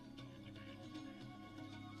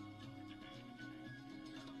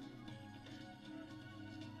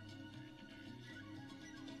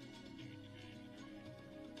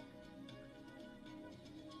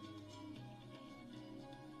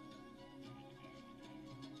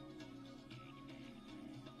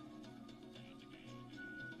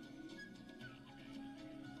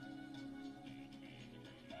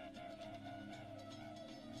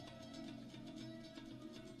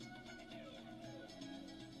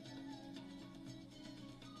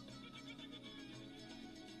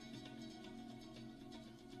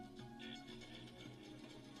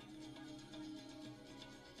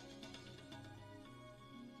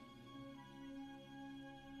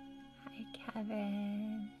 Hi,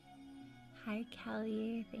 Kevin. Hi,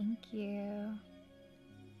 Kelly. Thank you.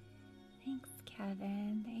 Thanks,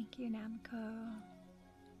 Kevin. Thank you, Namco.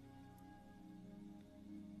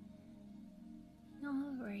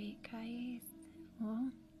 All right, guys. Well,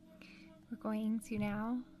 we're going to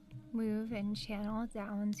now move and channel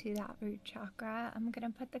down to that root chakra. I'm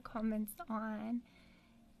going to put the comments on,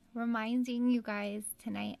 reminding you guys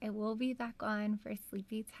tonight I will be back on for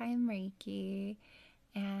Sleepy Time Reiki.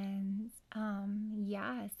 And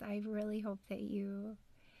yes, I really hope that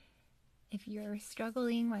if you're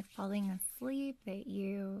struggling with falling asleep, that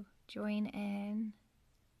you join in.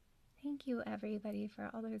 Thank you, everybody, for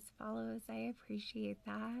all those follows. I appreciate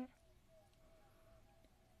that.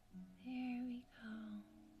 There we go.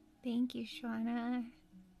 Thank you, Shauna.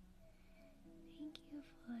 Thank you,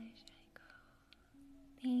 Felicia.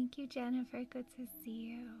 Thank you, Jennifer. Good to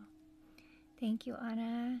see you. Thank you,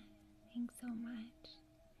 Anna. Thanks so much.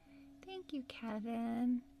 Thank you,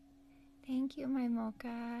 Kevin. Thank you, my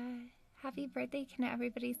mocha. Happy birthday. Can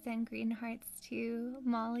everybody send green hearts to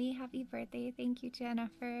Molly? Happy birthday. Thank you,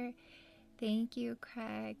 Jennifer. Thank you,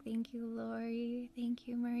 Craig. Thank you, Lori. Thank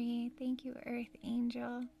you, Marie. Thank you, Earth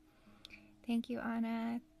Angel. Thank you,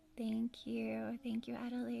 Anna. Thank you. Thank you,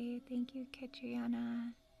 Adelaide. Thank you,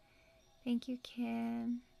 Katriana. Thank you,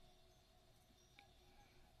 Kim.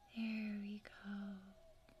 There we go.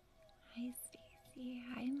 Hi, Stacy.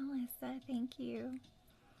 Hi, Melissa. Thank you.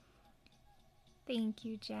 Thank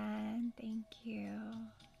you, Jen. Thank you.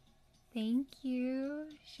 Thank you,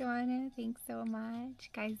 Shauna. Thanks so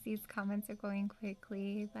much. Guys, these comments are going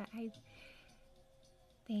quickly, but I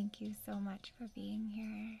thank you so much for being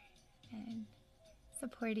here and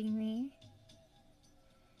supporting me.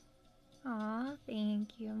 Aw,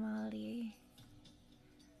 thank you, Molly.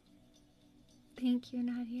 Thank you,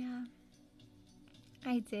 Nadia.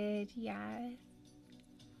 I did, yes.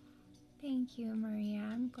 Thank you, Maria.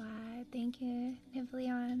 I'm glad. Thank you,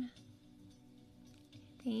 Nivleon.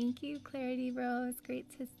 Thank you, Clarity Rose. Great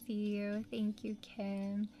to see you. Thank you,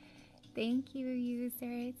 Kim. Thank you,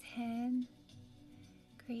 user 10.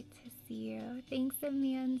 Great to see you. Thanks,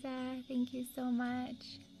 Amanda. Thank you so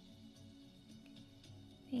much.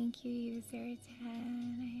 Thank you, user 10.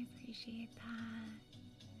 I appreciate that.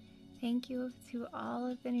 Thank you to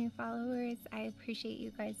all of the new followers. I appreciate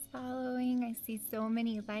you guys following. I see so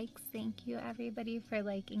many likes. Thank you, everybody, for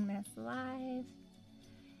liking this live.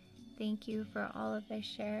 Thank you for all of the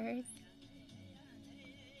shares.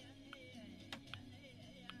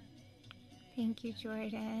 Thank you,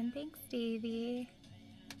 Jordan. Thanks, Davey.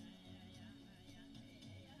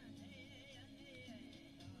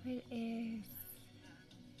 What is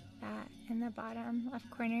that in the bottom left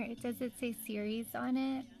corner? Does it say series on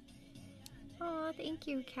it? Oh, thank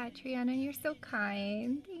you, Catriona. You're so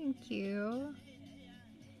kind. Thank you.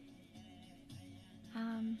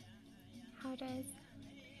 How does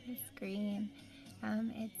the screen?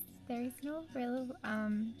 There's no real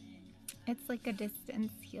it's like a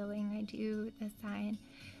distance healing. I do the sign.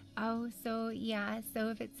 Oh, so yeah, so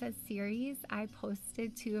if it says series, I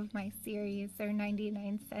posted 2 of my series. They're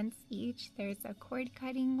 99 cents each. There's a cord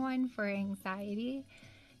cutting one for anxiety.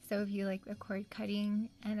 So if you like the cord cutting,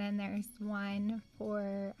 and then there's one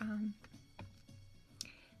for,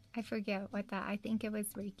 I forget what that, I think it was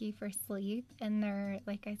Reiki for sleep. And they're,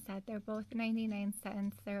 like I said, they're both 99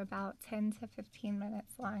 cents. They're about 10 to 15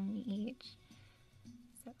 minutes long each.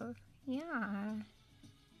 So, yeah.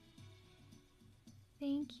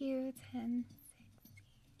 Thank you, 1060.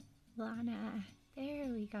 Lana. There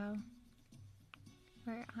we go.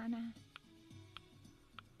 Or Anna.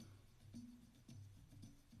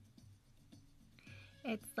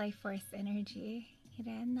 It's life force energy,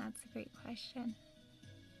 Eden. That's a great question.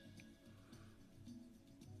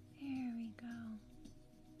 There we go.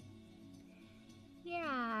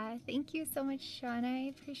 Yeah, thank you so much, Shauna. I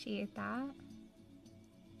appreciate that.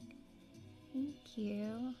 Thank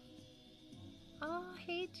you. Oh,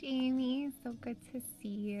 hey, Jamie. So good to see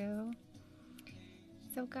you.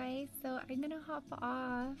 So, guys, I'm gonna hop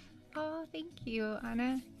off. Oh, thank you,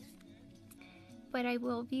 Anna. But I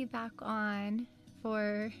will be back on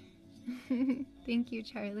for... Thank you,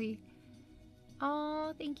 Charlie.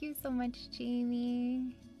 Oh, thank you so much,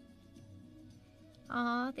 Jamie.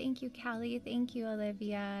 Oh, thank you, Callie. Thank you,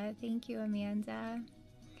 Olivia. Thank you, Amanda.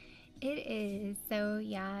 It is. So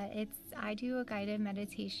yeah, I do a guided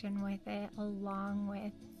meditation with it along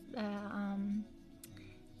with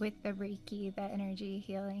the Reiki, the energy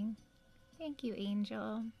healing. Thank you,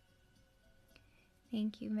 Angel.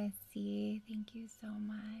 Thank you, Missy. Thank you so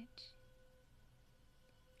much.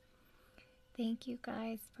 Thank you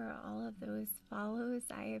guys for all of those follows.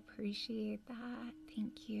 I appreciate that.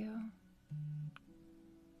 Thank you.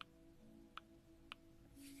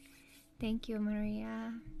 Thank you,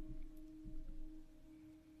 Maria.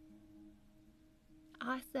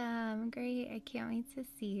 Awesome. Great. I can't wait to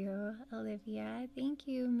see you, Olivia. Thank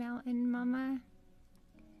you, Mountain Mama.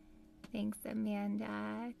 Thanks,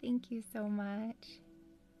 Amanda. Thank you so much.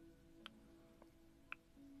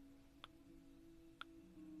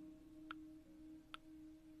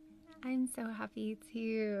 I'm so happy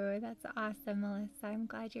too. That's awesome, Melissa. I'm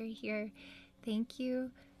glad you're here. Thank you,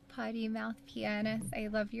 Potty Mouth Pianist. I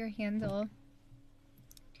love your handle.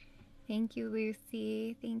 Thank you,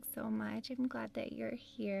 Lucy. Thanks so much. I'm glad that you're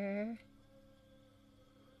here.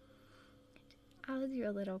 I'll do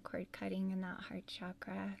a little cord cutting in that heart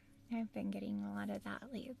chakra. I've been getting a lot of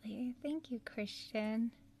that lately. Thank you,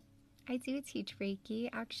 Christian. I do teach Reiki.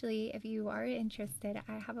 Actually, if you are interested,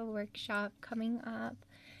 I have a workshop coming up,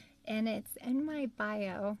 and it's in my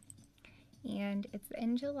bio, and it's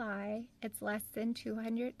in July. It's less than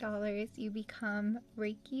 $200. You become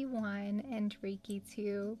Reiki 1 and Reiki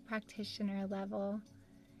 2 practitioner level.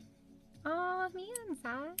 Oh,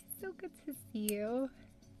 Manza, so good to see you.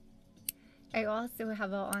 I also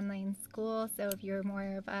have an online school, so if you're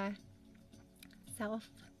more of a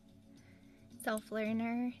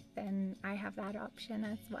self-learner, then I have that option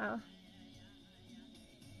as well.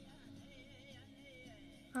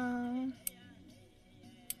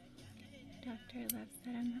 Doctor loves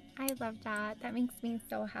that. I love that. That makes me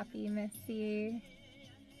so happy, Missy.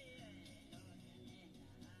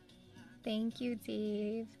 Thank you,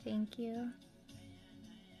 Dave. Thank you.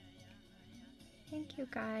 Thank you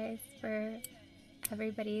guys for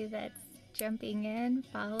everybody that's jumping in,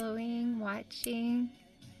 following, watching.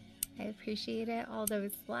 I appreciate it. All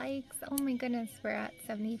those likes. Oh my goodness, we're at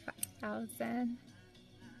 75,000.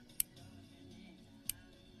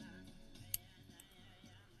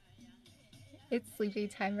 It's sleepy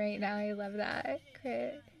time right now. I love that.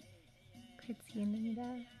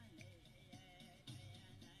 Christina.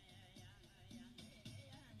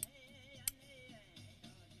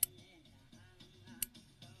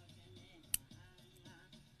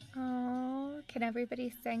 Oh, can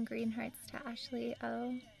everybody send green hearts to Ashley?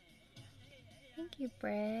 Oh, thank you,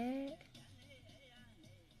 Britt.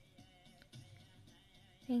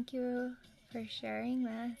 Thank you for sharing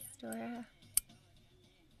this, Dora.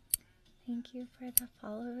 Thank you for the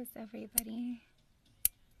follows, everybody.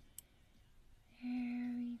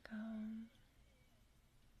 There we go.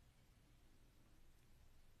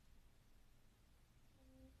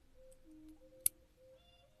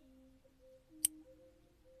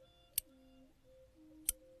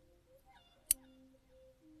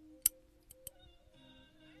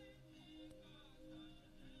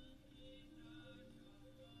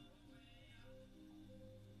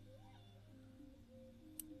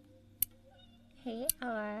 Hey,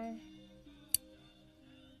 Ella.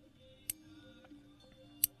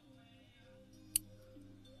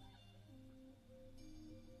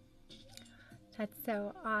 That's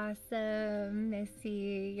so awesome,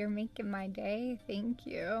 Missy. You're making my day. Thank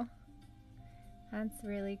you. That's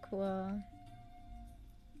really cool.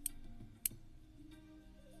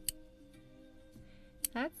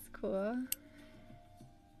 That's cool.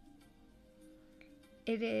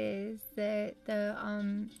 It is the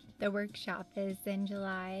workshop is in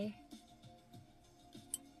July.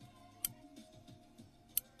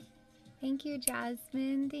 Thank you,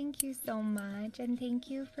 Jasmine. Thank you so much, and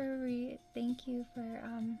thank you for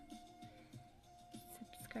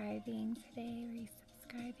subscribing today.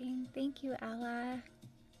 Resubscribing. Thank you, Ella.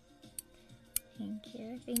 Thank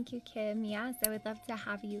you, Kim. Yes, I would love to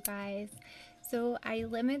have you guys. So I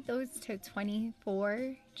limit those to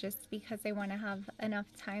 24 just because I want to have enough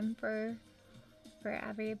time for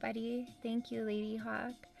everybody. Thank you, Lady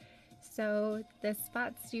Hawk. So the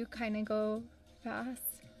spots do kind of go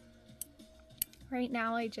fast. Right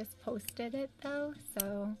now I just posted it though,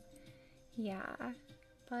 so yeah.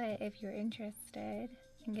 But if you're interested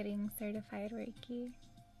in getting certified Reiki,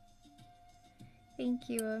 thank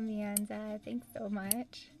you, Amanda. Thanks so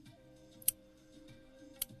much.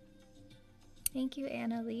 Thank you,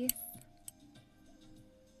 Annalise.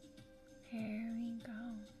 There we go.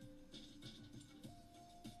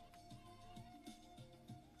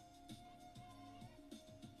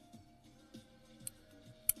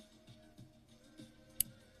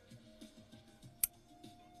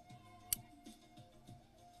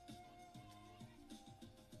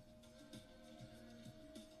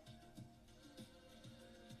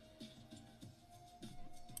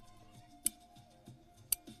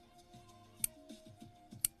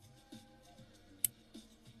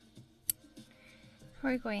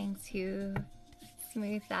 We're going to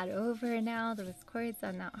smooth that over now, those cords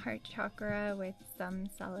on that heart chakra with some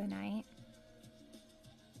selenite.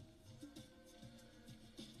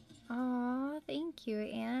 Oh, thank you,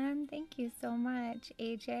 Anne. Thank you so much,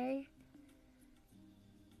 AJ.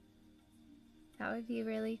 That would be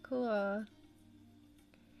really cool.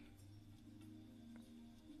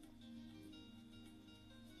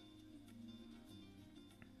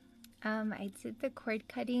 I did the cord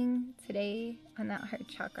cutting today on that heart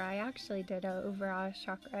chakra. I actually did an overall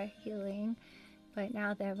chakra healing, but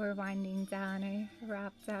now that we're winding down, I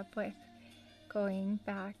wrapped up with going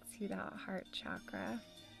back to that heart chakra.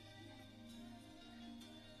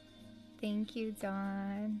 Thank you,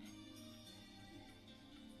 Dawn.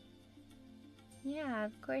 Yeah,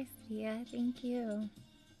 of course, Via. Thank you.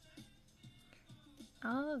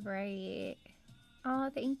 All right. Oh,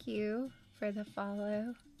 thank you for the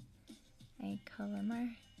follow. Hey,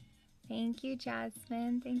 Colomar. Thank you,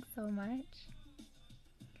 Jasmine. Thanks so much.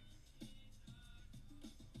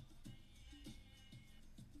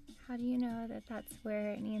 How do you know that that's where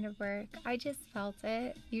it needed to work? I just felt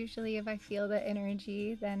it. Usually if I feel the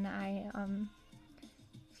energy, then I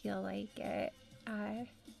feel like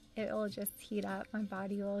it'll just heat up. My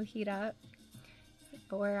body will heat up.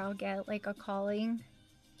 Or I'll get like a calling.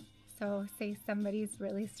 So say somebody's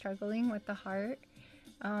really struggling with the heart,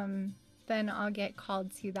 then I'll get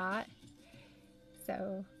called to that.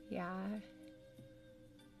 So yeah.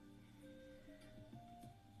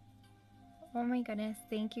 Oh my goodness,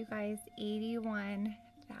 thank you guys.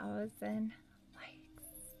 81,000 likes.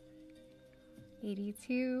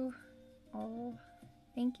 82. Oh,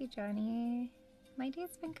 thank you, Johnny. My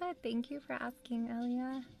day's been good. Thank you for asking,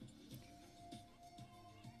 Elia.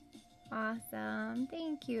 Awesome.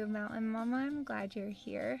 Thank you, Mountain Mama. I'm glad you're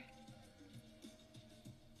here.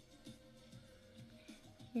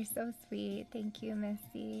 You're so sweet. Thank you,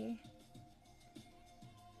 Missy.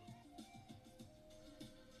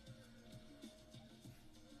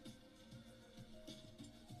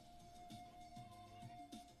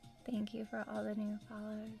 Thank you for all the new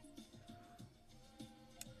follows.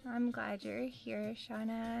 I'm glad you're here,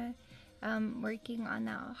 Shauna. Working on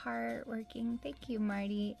that heart, thank you,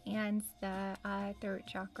 Marty. And the throat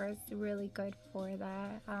chakra is really good for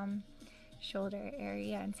the shoulder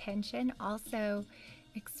area and tension. Also,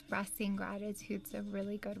 expressing gratitude's a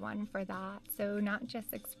really good one for that. So not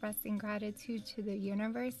just expressing gratitude to the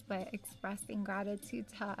universe, but expressing gratitude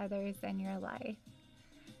to others in your life.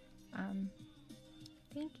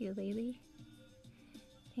 Thank you, Laylee.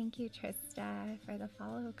 Thank you, Trista, for the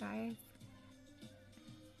follow, guys.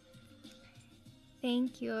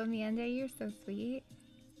 Thank you, Amanda. You're so sweet.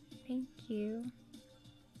 Thank you.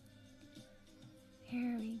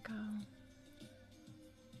 Here we go.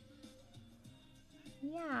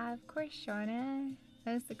 Yeah, of course, Shauna.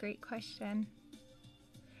 That was a great question.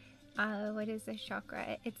 What is a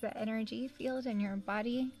chakra? It's an energy field in your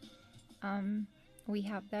body. We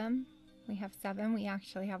have them. We have 7. We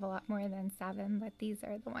actually have a lot more than 7, but these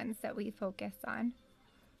are the ones that we focus on.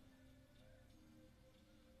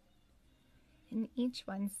 And each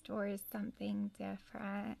one stores something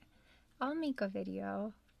different. I'll make a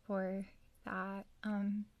video for that,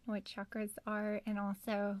 what chakras are, and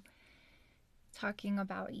also talking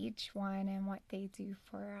about each one and what they do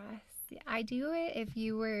for us. I do it if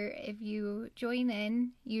you join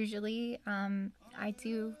in, usually I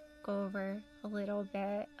do go over a little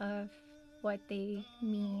bit of what they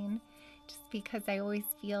mean, just because I always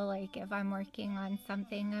feel like if I'm working on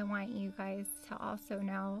something, I want you guys to also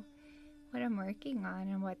know what I'm working on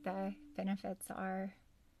and what the benefits are.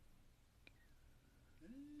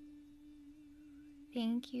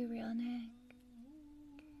 Thank you, Real Nick,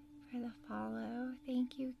 for the follow.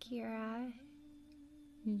 Thank you, Kira.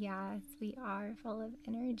 Yes, we are full of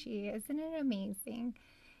energy. Isn't it amazing?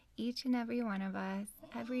 Each and every one of us,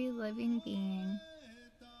 every living being,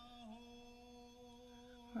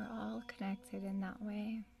 we're all connected in that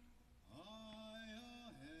way.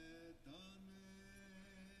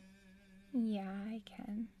 Yeah, I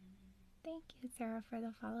can. Thank you, Sarah, for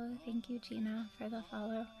the follow. Thank you, Gina, for the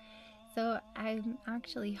follow. So I'm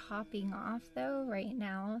actually hopping off though right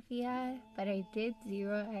now, Via, but I did do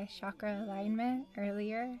a chakra alignment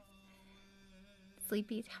earlier.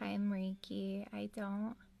 Sleepy time Reiki. I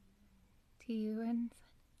don't. Do you? And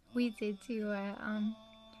we did do a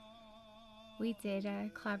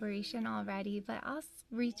collaboration already, but I'll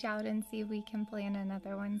reach out and see if we can plan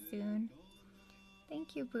another one soon.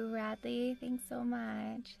 Thank you, Boo Radley. Thanks so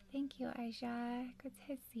much. Thank you, Aisha. Good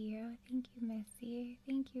to see you. Thank you, Missy.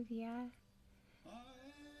 Thank you, Via.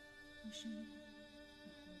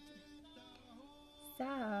 So,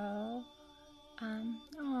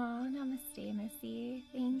 oh, namaste, Missy.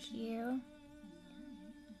 Thank you.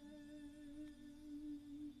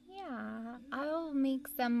 Yeah, I'll make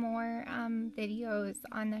some more videos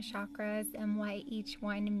on the chakras and what each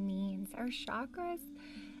one means. Our chakras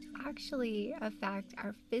actually affect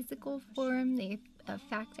our physical form, they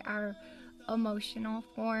affect our emotional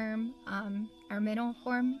form, our mental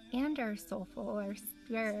form, and our soulful, our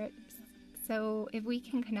spirit. So if we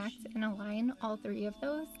can connect and align all 3 of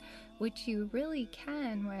those, which you really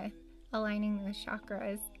can with aligning those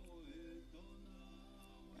chakras,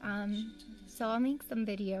 so I'll make some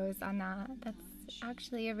videos on that. That's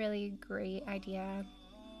actually a really great idea.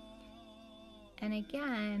 And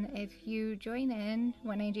again, if you join in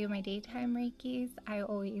when I do my daytime Reikis, I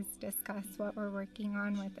always discuss what we're working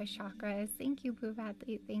on with the chakras. Thank you, Boo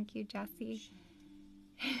Badley. Thank you, Jessie.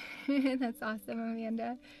 That's awesome,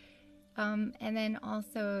 Amanda. And then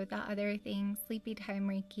also the other thing, Sleepy Time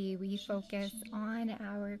Reiki, we focus on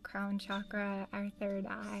our crown chakra, our third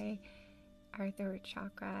eye, our throat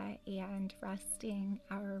chakra, and resting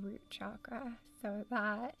our root chakra. So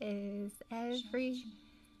that is every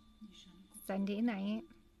Sunday night,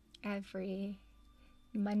 every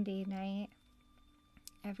Monday night,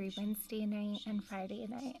 every Wednesday night, and Friday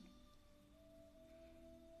night.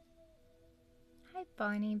 Hi,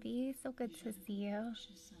 Bonnie B. So good to see you.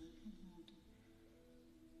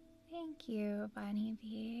 Thank you, Bonnie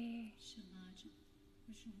B.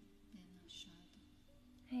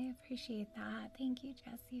 I appreciate that. Thank you,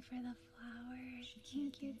 Jessie, for the flowers.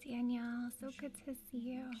 Thank you, Danielle. So good to see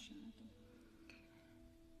you.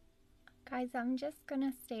 Guys, I'm just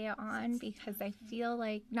gonna stay on because I feel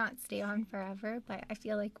like, not stay on forever, but I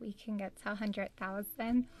feel like we can get to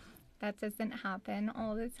 100,000 that doesn't happen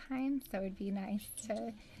all the time, so it'd be nice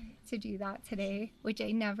to do that today, which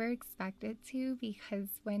I never expected to, because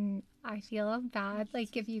when I feel bad,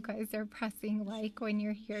 like if you guys are pressing like when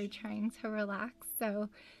you're here trying to relax. So,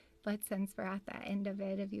 but since we're at the end of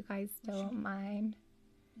it, if you guys don't mind,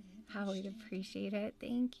 I would appreciate it.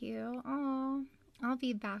 Thank you. Oh, I'll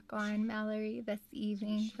be back on, Mallory, this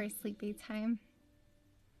evening for sleepy time.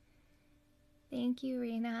 Thank you,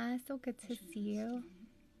 Reina. So good to see you.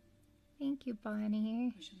 Thank you,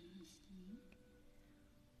 Bonnie.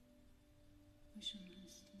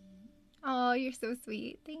 Oh, you're so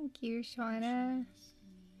sweet. Thank you, Shauna.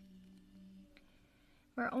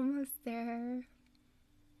 We're almost there.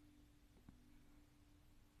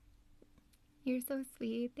 You're so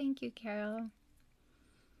sweet. Thank you, Carol.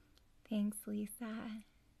 Thanks, Lisa.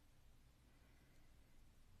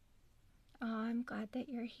 Oh, I'm glad that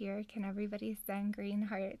you're here. Can everybody send green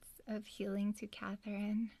hearts of healing to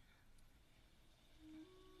Catherine?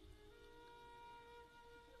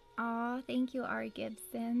 Oh, thank you, R.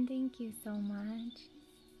 Gibson. Thank you so much.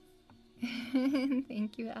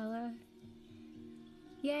 Thank you, Ella.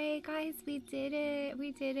 Yay, guys, we did it.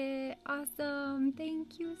 We did it. Awesome.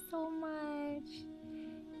 Thank you so much.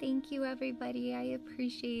 Thank you, everybody. I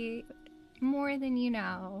appreciate more than you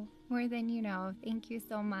know. More than you know. Thank you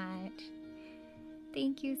so much.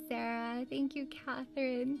 Thank you, Sarah. Thank you,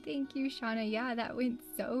 Catherine. Thank you, Shauna. Yeah, that went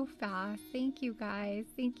so fast. Thank you, guys.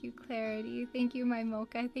 Thank you, Clarity. Thank you, my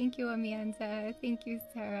Mocha. Thank you, Amanda. Thank you,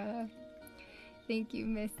 Sarah. Thank you,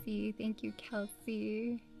 Missy. Thank you,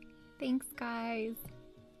 Kelsey. Thanks, guys.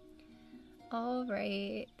 All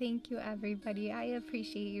right. Thank you, everybody. I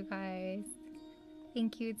appreciate you guys.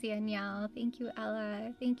 Thank you, Danielle. Thank you,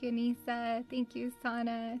 Ella. Thank you, Nisa. Thank you,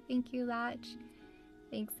 Sana. Thank you, Latch.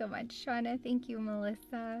 Thanks so much, Shauna. Thank you,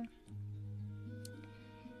 Melissa.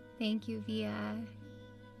 Thank you, Via.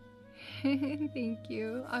 Thank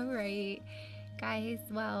you. All right, guys.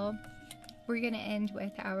 Well, we're going to end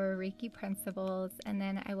with our Reiki principles, and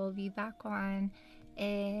then I will be back on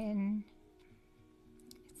in,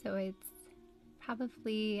 so it's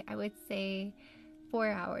probably, I would say, 4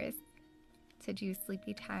 hours to do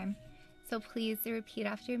sleepy time. So please repeat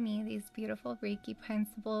after me these beautiful Reiki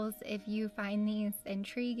principles. If you find these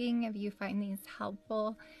intriguing, if you find these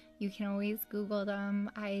helpful, you can always Google them.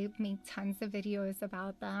 I make tons of videos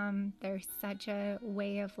about them. They're such a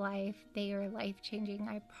way of life. They are life-changing,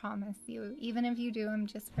 I promise you. Even if you do them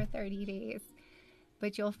just for 30 days.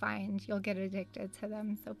 But you'll find you'll get addicted to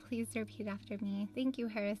them. So please repeat after me. Thank you,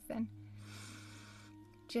 Harrison.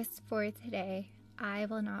 Just for today, I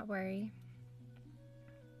will not worry.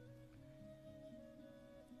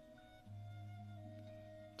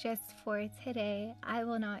 Just for today, I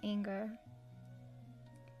will not anger.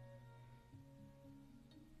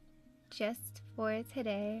 Just for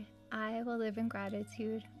today, I will live in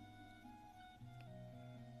gratitude.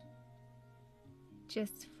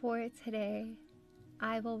 Just for today,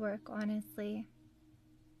 I will work honestly.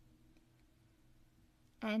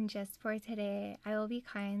 And just for today, I will be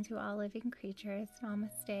kind to all living creatures.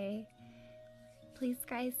 Namaste. Please,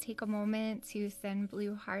 guys, take a moment to send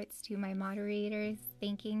blue hearts to my moderators,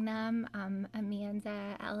 thanking them.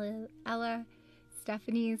 Amanda, Ella,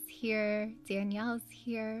 Stephanie's here, Danielle's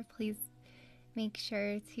here. Please make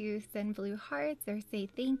sure to send blue hearts or say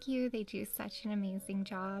thank you. They do such an amazing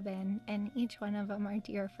job, and each one of them are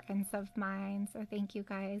dear friends of mine. So thank you,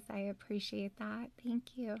 guys. I appreciate that. Thank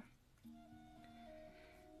you.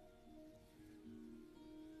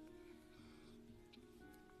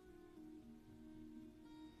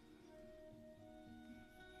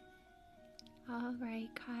 All right,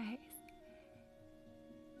 guys.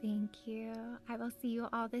 Thank you. I will see you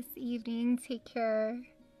all this evening. Take care.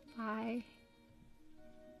 Bye.